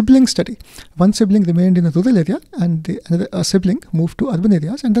it's a sibling study. One sibling remained in a rural area, and a sibling moved to urban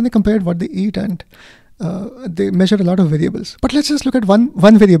areas, and then they compared what they eat and they measured a lot of variables. But let's just look at one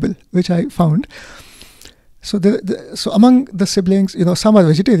variable which I found. So so among the siblings, some are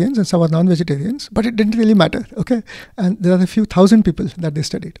vegetarians and some are non-vegetarians, but it didn't really matter, okay? And there are a few thousand people that they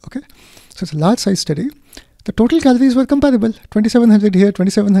studied, okay? So it's a large size study. The total calories were comparable, 2700 here,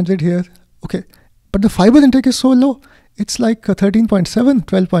 2700 here, okay? But the fiber intake is so low. It's like 13.7,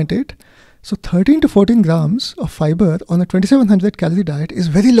 12.8. So 13 to 14 grams of fiber on a 2700 calorie diet is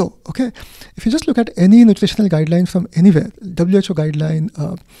very low, okay? If you just look at any nutritional guidelines from anywhere, WHO guideline,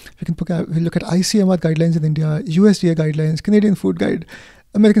 we look at ICMR guidelines in India, USDA guidelines, Canadian Food Guide,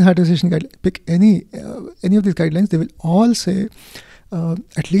 American Heart Association guidelines, pick any of these guidelines, they will all say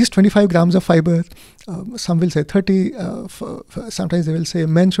at least 25 grams of fiber. Some will say 30. Sometimes they will say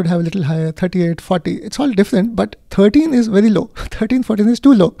men should have a little higher, 38, 40. It's all different, but 13 is very low. 13, 14 is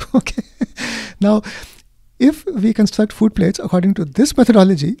too low. Okay. Now, if we construct food plates according to this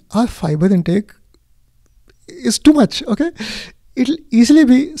methodology, our fiber intake is too much. Okay. It'll easily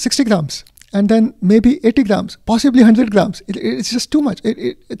be 60 grams. And then maybe 80 grams, possibly 100 grams. It's just too much.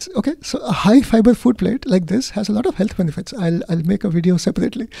 It's okay. So a high fiber food plate like this has a lot of health benefits. I'll make a video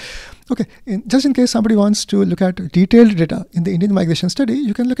separately. Okay, just in case somebody wants to look at detailed data in the Indian migration study,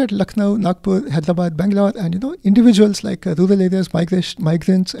 you can look at Lucknow, Nagpur, Hyderabad, Bangalore, and individuals like rural areas,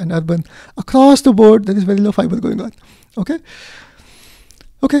 migrants, and urban. Across the board, there is very low fiber going on. Okay.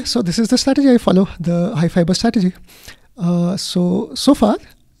 Okay, so this is the strategy I follow, the high fiber strategy. So far,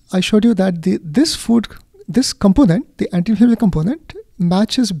 I showed you that this component, the anti-inflammatory component,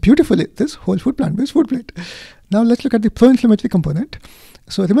 matches beautifully this whole food plant-based food plate. Now let's look at the pro-inflammatory component.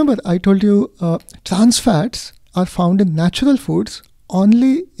 So remember, I told you trans fats are found in natural foods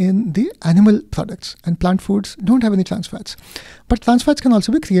only in the animal products, and plant foods don't have any trans fats. But trans fats can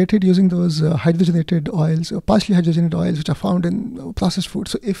also be created using those hydrogenated oils or partially hydrogenated oils which are found in processed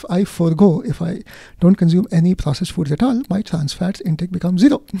foods. So if I don't consume any processed foods at all, my trans fats intake becomes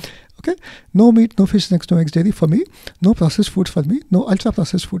zero. Okay, no meat, no fish, no eggs, dairy for me, no processed foods for me, no ultra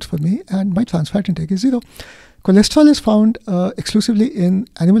processed foods for me, and my trans fat intake is zero. Cholesterol is found exclusively in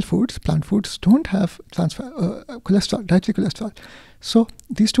animal foods. Plant foods don't have cholesterol, dietary cholesterol. So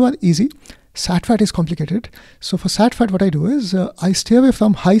these two are easy. Sat fat is complicated. So for sat fat, what I do is I stay away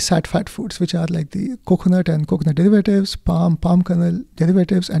from high sat fat foods, which are like the coconut and coconut derivatives, palm kernel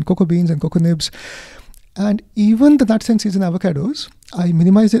derivatives, and cocoa beans and cocoa nibs. And even the nuts and seeds and avocados, I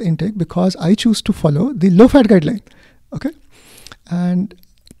minimize their intake because I choose to follow the low fat guideline. Okay. And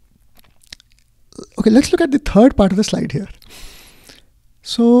okay, let's look at the third part of the slide here.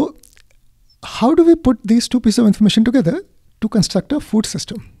 So how do we put these two pieces of information together to construct a food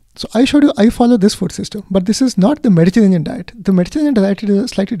system? So I showed you I follow this food system, but this is not the Mediterranean diet. The Mediterranean diet is a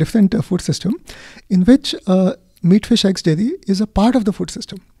slightly different food system in which meat, fish, eggs, dairy is a part of the food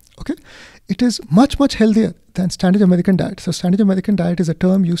system. Okay, it is much, much healthier than standard American diet. So standard American diet is a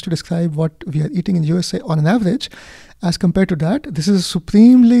term used to describe what we are eating in USA on an average. As compared to that, this is a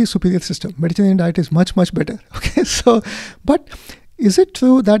supremely superior system. Mediterranean diet is much, much better. Okay, so, but is it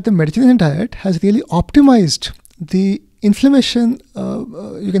true that the Mediterranean diet has really optimized the inflammation,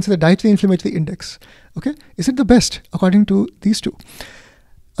 you can say the Dietary Inflammatory Index? Okay, is it the best according to these two?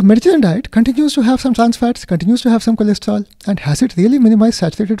 A Mediterranean diet continues to have some trans fats, continues to have some cholesterol, and has it really minimized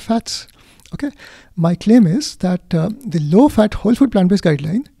saturated fats? Okay, my claim is that the low-fat whole food plant-based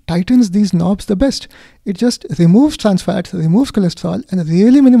guideline tightens these knobs the best. It just removes trans fats, removes cholesterol, and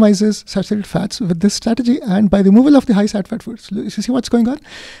really minimizes saturated fats with this strategy. And by removal of the high sat fat foods, you see what's going on?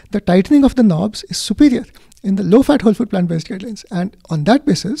 The tightening of the knobs is superior in the low-fat whole food plant-based guidelines. And on that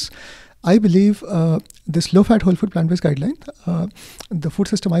basis, I believe this low-fat whole food plant-based guideline, the food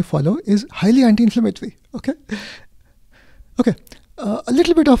system I follow, is highly anti-inflammatory. Okay. Okay. A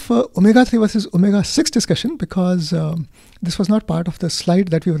little bit of omega-3 versus omega-6 discussion, because this was not part of the slide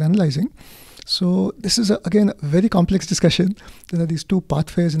that we were analyzing. So this is, again, a very complex discussion. There are these two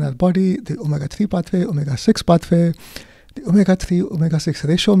pathways in our body, the omega-3 pathway, omega-6 pathway. The omega-3, omega-6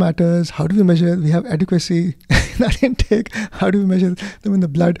 ratio matters. How do we measure? We have adequacy in our intake. How do we measure them in the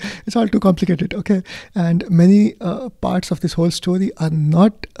blood? It's all too complicated, okay? And many parts of this whole story are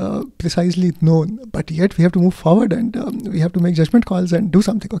not precisely known, but yet we have to move forward, and we have to make judgment calls and do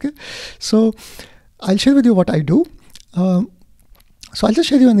something, okay? So I'll share with you what I do. So I'll just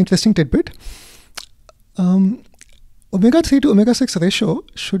share you an interesting tidbit. Omega-3 to omega-6 ratio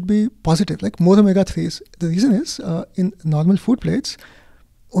should be positive, like more omega-3s. The reason is, in normal food plates,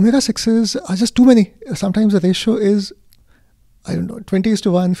 omega-6s are just too many. Sometimes the ratio is, I don't know,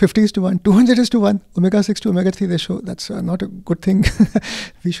 20:1, 50:1, 200:1. Omega-6 to omega-3 ratio, that's not a good thing.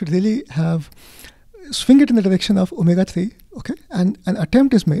 We should really swing it in the direction of omega-3, okay? And an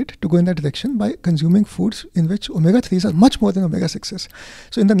attempt is made to go in that direction by consuming foods in which omega-3s are much more than omega-6s.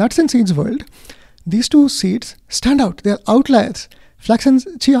 So in the nuts and seeds world, these two seeds stand out. They are outliers. Flax and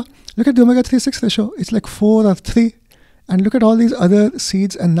chia. Look at the omega-3-6 ratio. It's like 4 or 3. And look at all these other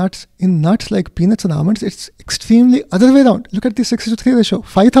seeds and nuts. In nuts like peanuts and almonds, it's extremely other way around. Look at the 6:3 ratio.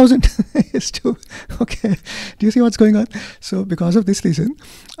 5,000 is 2. Okay. Do you see what's going on? So because of this reason,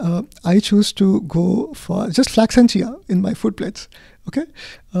 I choose to go for just flax and chia in my food plates. Okay.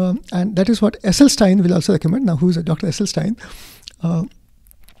 And that is what Esselstyn will also recommend. Now, who is Dr. Esselstyn?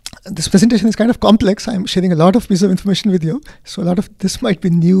 This presentation is kind of complex. I'm sharing a lot of pieces of information with you. So a lot of this might be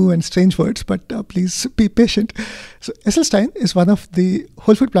new and strange words, but please be patient. So Esselstyn is one of the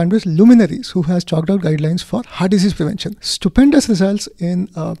whole food plant-based luminaries who has chalked out guidelines for heart disease prevention. Stupendous results in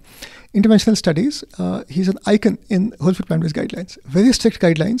interventional studies. He's an icon in whole food plant-based guidelines. Very strict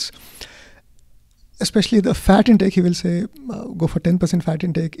guidelines. Especially the fat intake, he will say, go for 10% fat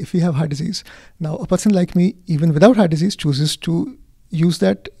intake if you have heart disease. Now, a person like me, even without heart disease, chooses to use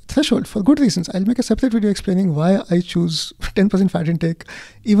that threshold for good reasons. I'll make a separate video explaining why I choose 10% fat intake,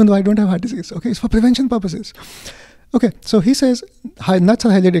 even though I don't have heart disease. Okay, it's for prevention purposes. Okay, so he says nuts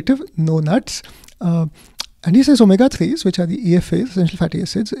are highly addictive, no nuts. And he says omega-3s, which are the EFAs, essential fatty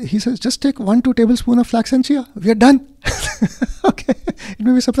acids, he says just take 1-2 tablespoons of flax and chia. We are done. Okay, it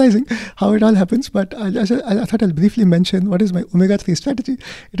may be surprising how it all happens, but I thought I'll briefly mention what is my omega-3 strategy.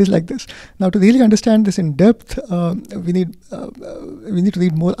 It is like this. Now, to really understand this in depth, we need to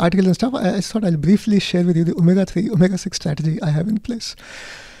read more articles and stuff. I thought I'll briefly share with you the omega-3, omega-6 strategy I have in place.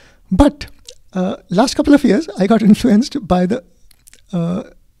 But last couple of years, I got influenced by the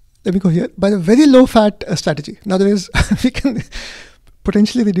let me go here, by the very low fat strategy. Now we can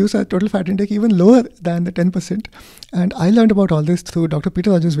potentially reduce our total fat intake even lower than the 10%. And I learned about all this through Dr.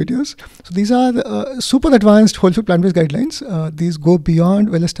 Peter Rogers' videos. So these are super advanced whole food plant-based guidelines. These go beyond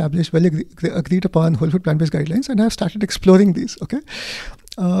well-established, agreed upon whole food plant-based guidelines, and I have started exploring these, okay?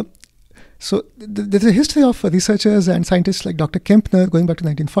 So there's a history of researchers and scientists like Dr. Kempner going back to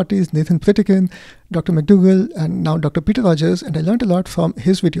 1940s, Nathan Pritikin, Dr. McDougall, and now Dr. Peter Rogers. And I learned a lot from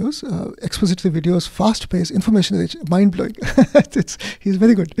his videos, expository videos, fast-paced, information-rich, mind-blowing. He's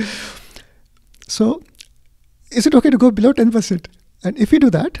very good. So is it okay to go below 10%? And if we do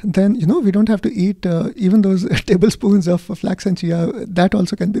that, then, we don't have to eat even those tablespoons of flax and chia. That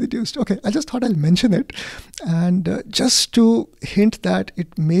also can be reduced. Okay, I just thought I'll mention it. And just to hint that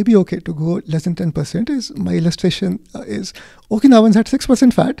it may be okay to go less than 10%, is my illustration is Okinawans had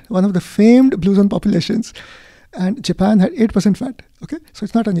 6% fat, one of the famed blue zone populations. And Japan had 8% fat. Okay, so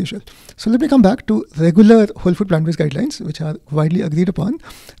it's not unusual. So let me come back to regular whole food plant-based guidelines, which are widely agreed upon.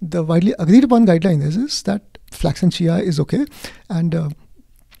 The widely agreed upon guideline is that flax and chia is okay, and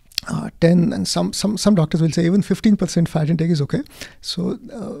 10 and some doctors will say even 15% fat intake is okay. So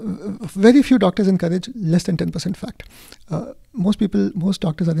very few doctors encourage less than 10% fat. Most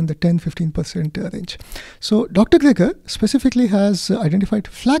doctors are in the 10-15% range. So Dr. Greger specifically has identified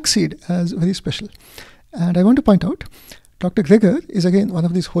flaxseed as very special. And I want to point out, Dr. Greger is again one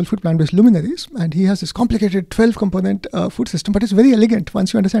of these whole food plant-based luminaries, and he has this complicated 12-component food system, but it's very elegant.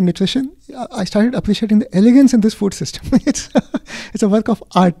 Once you understand nutrition, I started appreciating the elegance in this food system. It's a work of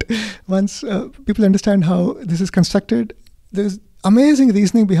art. Once people understand how this is constructed, there's amazing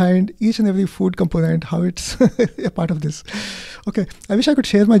reasoning behind each and every food component, how it's a part of this. Okay, I wish I could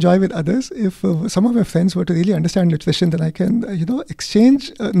share my joy with others. If some of my friends were to really understand nutrition, then I can,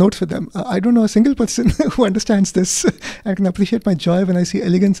 exchange notes with them. I don't know a single person who understands this. I can appreciate my joy when I see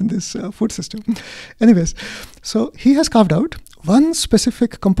elegance in this food system. Anyways, so he has carved out one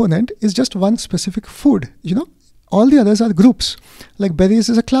specific component is just one specific food, all the others are groups. Like berries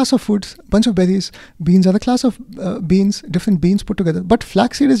is a class of foods, bunch of berries. Beans are a class of beans, different beans put together. But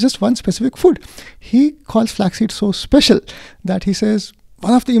flaxseed is just one specific food. He calls flaxseed so special that he says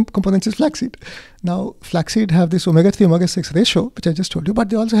one of the components is flaxseed. Now, flaxseed have this omega-3, omega-6 ratio, which I just told you, but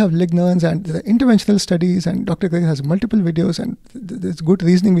they also have lignans and the interventional studies, and Dr. Greg has multiple videos, and there's good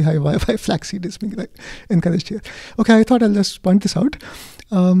reasoning behind why flaxseed is being encouraged here. Okay, I thought I'll just point this out.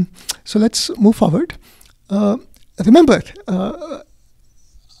 So let's move forward. Remember,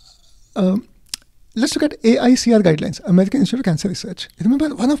 let's look at AICR guidelines, American Institute of Cancer Research.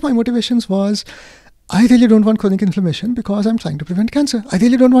 Remember, one of my motivations was I really don't want chronic inflammation because I'm trying to prevent cancer. I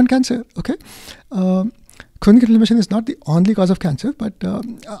really don't want cancer, okay? Chronic inflammation is not the only cause of cancer, but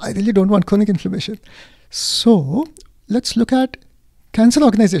I really don't want chronic inflammation. So let's look at cancer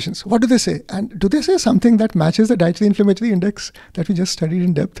organizations. What do they say? And do they say something that matches the Dietary Inflammatory Index that we just studied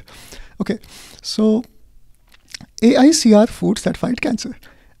in depth? Okay, so AICR foods that fight cancer.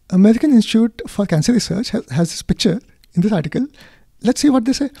 American Institute for Cancer Research has this picture in this article. Let's see what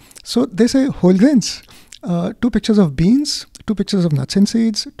they say. So they say whole grains, 2 pictures of beans, 2 pictures of nuts and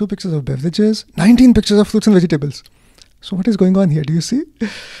seeds, 2 pictures of beverages, 19 pictures of fruits and vegetables. So what is going on here? Do you see?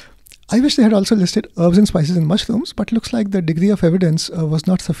 I wish they had also listed herbs and spices and mushrooms, but looks like the degree of evidence was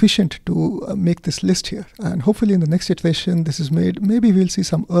not sufficient to make this list here. And hopefully in the next iteration this is made, maybe we'll see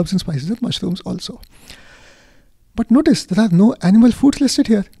some herbs and spices and mushrooms also. But notice there are no animal foods listed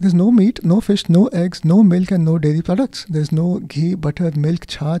here. There's no meat, no fish, no eggs, no milk, and no dairy products. There's no ghee, butter, milk,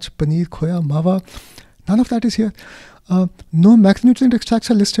 chaach, paneer, khoya, mawa. None of that is here. No macronutrient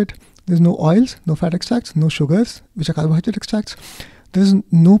extracts are listed. There's no oils, no fat extracts, no sugars, which are carbohydrate extracts. There's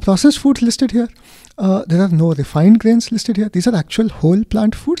no processed foods listed here. There are no refined grains listed here. These are actual whole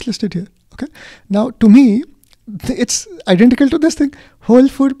plant foods listed here. Okay. Now, to me, it's identical to this thing. Whole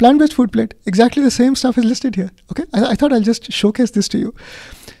food, plant-based food plate. Exactly the same stuff is listed here. Okay. I thought I'll just showcase this to you.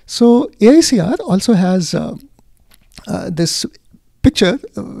 So AICR also has this picture,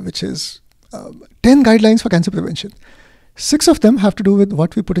 which is 10 guidelines for cancer prevention. 6 of them have to do with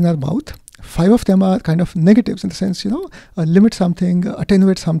what we put in our mouth. 5 of them are kind of negatives in the sense, limit something,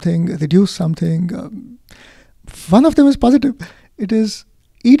 attenuate something, reduce something. One of them is positive. It is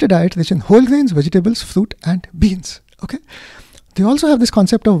eat a diet rich in whole grains, vegetables, fruit, and beans. Okay. They also have this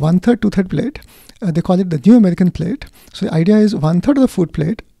concept of 1/3, 2/3 plate. They call it the New American plate. So the idea is 1/3 of the food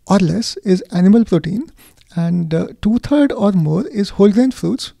plate or less is animal protein, and 2/3 or more is whole grain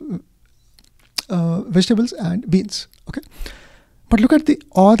fruits, vegetables, and beans. Okay. But look at the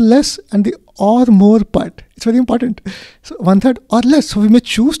or less and the or more part. It's very important. So 1/3 or less. So we may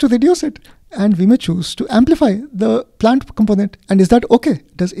choose to reduce it, and we may choose to amplify the plant component. And is that okay?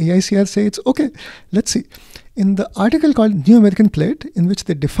 Does AICR say it's okay? Let's see. In the article called New American Plate, in which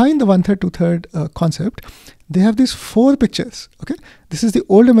they define the 1/3, 2/3 concept, they have these 4 pictures. Okay, this is the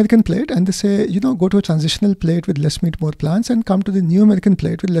old American plate, and they say, go to a transitional plate with less meat, more plants, and come to the New American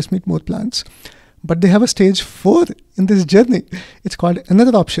plate with less meat, more plants. But they have a stage 4 in this journey. It's called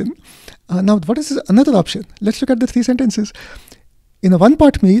another option. Now, what is this another option? Let's look at the 3 sentences. In a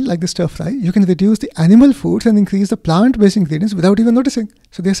 1-pot meal like the stir fry, you can reduce the animal foods and increase the plant-based ingredients without even noticing.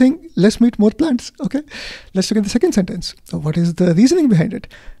 So they're saying less meat, more plants. Okay. Let's look at the second sentence. What is the reasoning behind it?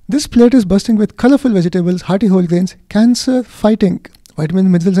 This plate is bursting with colorful vegetables, hearty whole grains, cancer-fighting vitamins,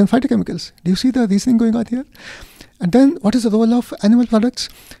 minerals, and phytochemicals. Do you see the reasoning going on here? And then what is the role of animal products?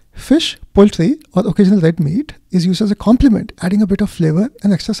 Fish, poultry, or occasional red meat is used as a complement, adding a bit of flavor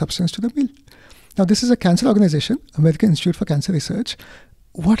and extra substance to the meal. Now, this is a cancer organization, American Institute for Cancer Research.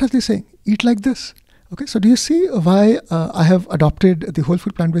 What are they saying? Eat like this. Okay, so do you see why I have adopted the whole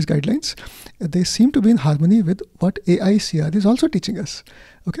food plant-based guidelines? They seem to be in harmony with what AICR is also teaching us.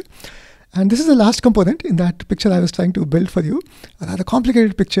 Okay, and this is the last component in that picture I was trying to build for you. A rather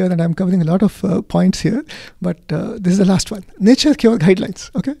complicated picture, and I'm covering a lot of points here, but this is the last one. Nature Cure guidelines.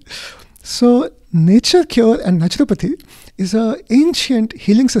 Okay, so Nature Cure and Naturopathy is an ancient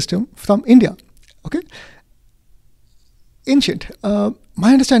healing system from India. Okay, ancient.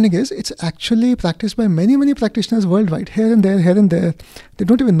 My understanding is it's actually practiced by many practitioners worldwide, here and there. They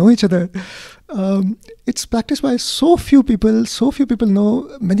don't even know each other. It's practiced by so few people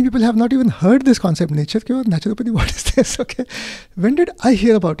know. Many people have not even heard this concept, nature cure, naturopathy. What is this? Okay, when did I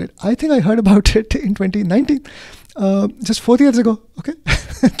hear about it? I think I heard about it in 2019, just 4 years ago. Okay,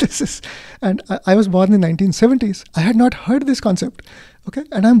 and I was born in 1970s. I had not heard this concept. Okay,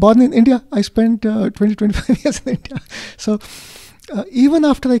 and I'm born in India. I spent 20-25 years in India. So even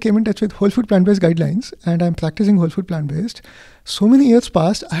after I came in touch with whole food plant-based guidelines and I'm practicing whole food plant-based, so many years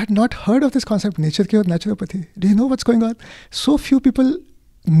passed, I had not heard of this concept, nature cure, naturopathy. Do you know what's going on? So few people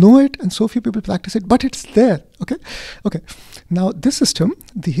know it and so few people practice it, but it's there. Okay. Now this system,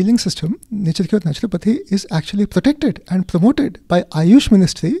 the healing system, Nature Cure Naturopathy, is actually protected and promoted by Ayush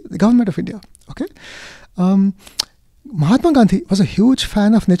Ministry, the government of India. Okay. Mahatma Gandhi was a huge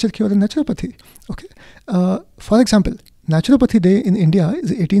fan of Nature Cure and Naturopathy. Okay. For example, Naturopathy Day in India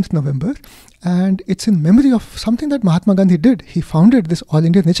is 18th November, and it's in memory of something that Mahatma Gandhi did. He founded this All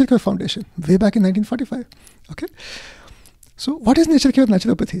India Nature Cure Foundation way back in 1945. Okay. So what is Nature Cure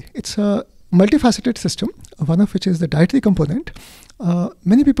Naturopathy? It's a multifaceted system, one of which is the dietary component.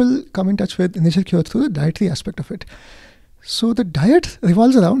 Many people come in touch with Nature Cure through the dietary aspect of it. So the diet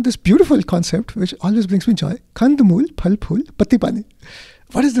revolves around this beautiful concept, which always brings me joy: Kandmul, Phal Phul, Patti Pani.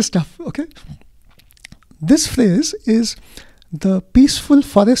 What is this stuff? Okay. This phrase is the peaceful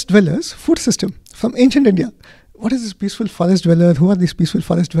forest dwellers food system from ancient India. What is this peaceful forest dweller? Who are these peaceful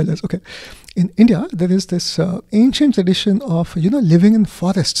forest dwellers? Okay. In India, there is this ancient tradition of, living in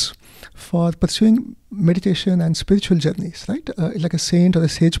forests for pursuing meditation and spiritual journeys, right? Like a saint or a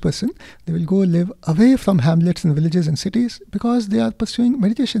sage person, they will go live away from hamlets and villages and cities because they are pursuing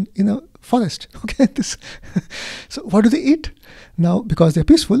meditation in a forest. Okay. So what do they eat? Now, because they're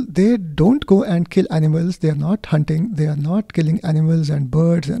peaceful, they don't go and kill animals. They are not hunting. They are not killing animals and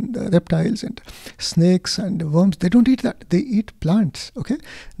birds and reptiles and snakes and worms. They don't eat that. They eat plants. Okay.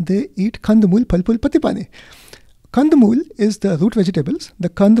 They eat Kandmul, Phal Phul, Patti Pani. Kandmul is the root vegetables. The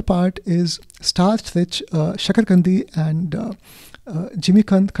Kand part is starch-rich shakarkandi and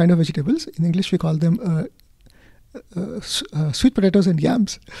jimikand kind of vegetables. In English, we call them sweet potatoes and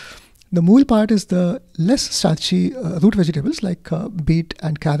yams. The mool part is the less starchy root vegetables like beet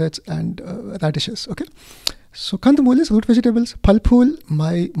and carrots and radishes. Okay. So Kandmul is root vegetables. Phal Phul,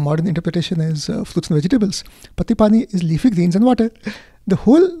 my modern interpretation, is fruits and vegetables. Patti Pani is leafy greens and water. The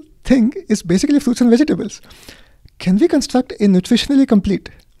whole thing is basically fruits and vegetables. Can we construct a nutritionally complete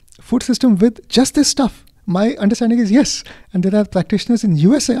food system with just this stuff? My understanding is yes. And there are practitioners in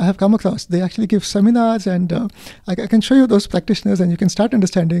USA I have come across. They actually give seminars, and I can show you those practitioners and you can start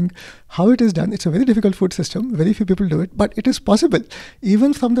understanding how it is done. It's a very difficult food system. Very few people do it, but it is possible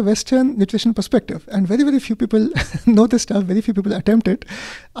even from the Western nutrition perspective. And very, very few people know this stuff. Very few people attempt it.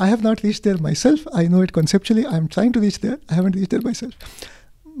 I have not reached there myself. I know it conceptually. I'm trying to reach there. I haven't reached there myself.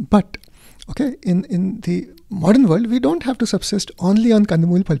 But okay, in the modern world, we don't have to subsist only on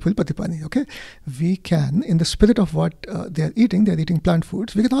Kandmul, Phal Phul, Patti Pani. Okay, we can, in the spirit of what they're eating plant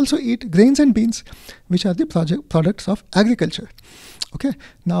foods. We can also eat grains and beans, which are the products of agriculture. Okay,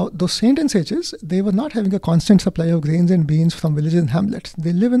 now those saints and sages, they were not having a constant supply of grains and beans from villages and hamlets.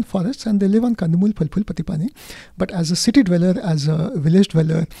 They live in forests and they live on Kandmul, Phal Phul, Patti Pani. But as a city dweller, as a village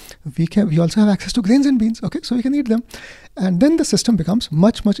dweller, we also have access to grains and beans. Okay, so we can eat them. And then the system becomes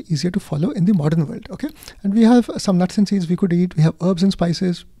much, much easier to follow in the modern world. Okay, and we have some nuts and seeds we could eat. We have herbs and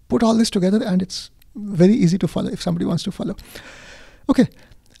spices. Put all this together and it's very easy to follow if somebody wants to follow. Okay.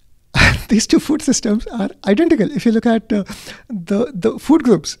 These two food systems are identical. If you look at the food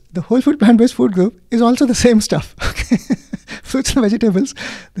groups, the whole food plant-based food group is also the same stuff. Okay? Fruits and vegetables.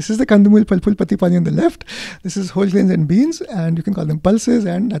 This is the Kandmul, Phal Phul, Patti Pani on the left. This is whole grains and beans, and you can call them pulses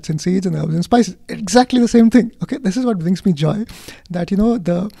and nuts and seeds and herbs and spices. Exactly the same thing. Okay, this is what brings me joy. That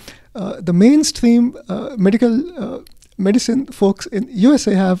the mainstream medical medicine folks in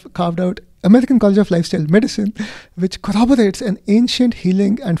USA have carved out American College of Lifestyle Medicine, which corroborates an ancient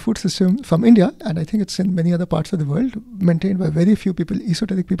healing and food system from India, and I think it's in many other parts of the world, maintained by very few people,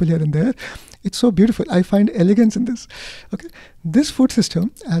 esoteric people here and there. It's so beautiful. I find elegance in this. Okay, this food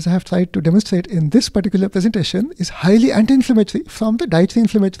system, as I have tried to demonstrate in this particular presentation, is highly anti-inflammatory from the Dietary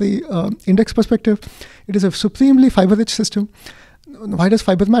Inflammatory Index perspective. It is a supremely fiber-rich system. Why does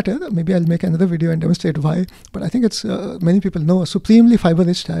fiber matter? Maybe I'll make another video and demonstrate why. But I think it's many people know a supremely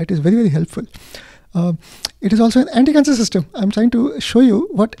fiber-rich diet is very, very helpful. It is also an anti-cancer system. I'm trying to show you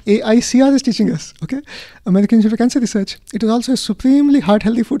what AICR is teaching us. Okay, American Institute of Cancer Research. It is also a supremely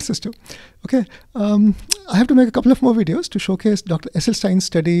heart-healthy food system. Okay, I have to make a couple of more videos to showcase Dr. Esselstein's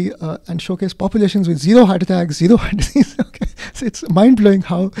study and showcase populations with zero heart attacks, zero heart disease. Okay, so it's mind-blowing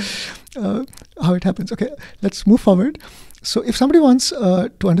how it happens. Okay, let's move forward. So if somebody wants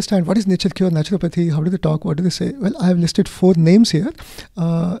to understand what is Nature Cure, Naturopathy, how do they talk, what do they say? Well, I have listed 4 names here.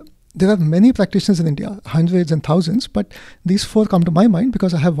 There are many practitioners in India, hundreds and thousands, but these 4 come to my mind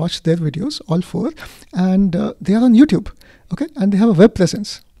because I have watched their videos, all 4, and they are on YouTube, okay? And they have a web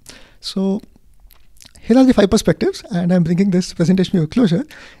presence. So here are the 5 perspectives, and I'm bringing this presentation to a closure.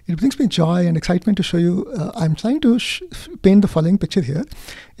 It brings me joy and excitement to show you. I'm trying to paint the following picture here.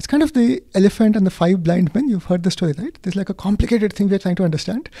 It's kind of the elephant and the 5 blind men. You've heard the story, right? There's like a complicated thing we're trying to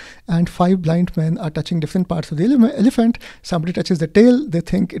understand, and 5 blind men are touching different parts of the elephant. Somebody touches the tail, they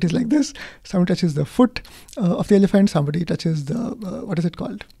think it is like this. Somebody touches the foot of the elephant. Somebody touches the, what is it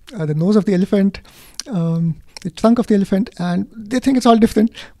called? The nose of the elephant, the trunk of the elephant, and they think it's all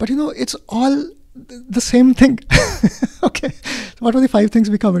different. But it's all the same thing. Okay, so what were the 5 things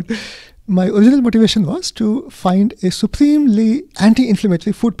we covered? My original motivation was to find a supremely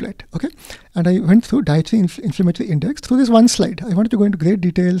anti-inflammatory food plate. Okay, and I went through Dietary Inflammatory Index through this one slide. I wanted to go into great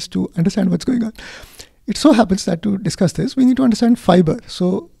details to understand what's going on. It so happens that to discuss this, we need to understand fiber.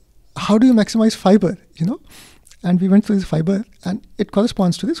 So how do you maximize fiber? And we went through this fiber, and it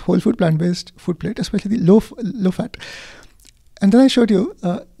corresponds to this whole food plant-based food plate, especially the low fat. And then I showed you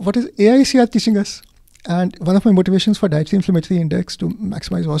what is AICR teaching us. And one of my motivations for Dietary Inflammatory Index to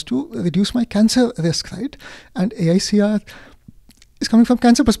maximize was to reduce my cancer risk, right? And AICR is coming from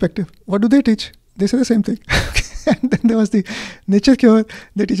cancer perspective. What do they teach? They say the same thing. And then there was the Nature Cure.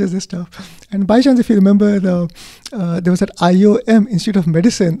 They teach us this stuff. And by chance, if you remember, there was that IOM, Institute of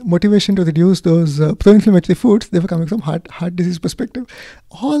Medicine, motivation to reduce those pro-inflammatory foods. They were coming from heart disease perspective.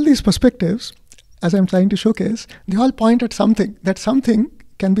 All these perspectives, as I'm trying to showcase, they all point at something. That something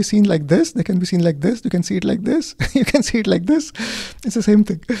can be seen like this, they can be seen like this, you can see it like this, you can see it like this. It's the same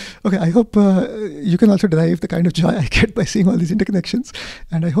thing. Okay, I hope you can also derive the kind of joy I get by seeing all these interconnections.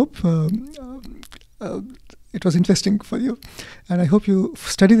 And I hope it was interesting for you. And I hope you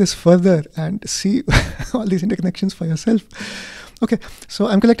study this further and see all these interconnections for yourself. Okay, so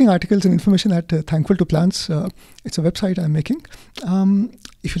I'm collecting articles and information at Thankful to Plants. It's a website I'm making.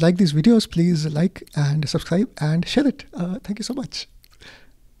 If you like these videos, please like and subscribe and share it. Thank you so much.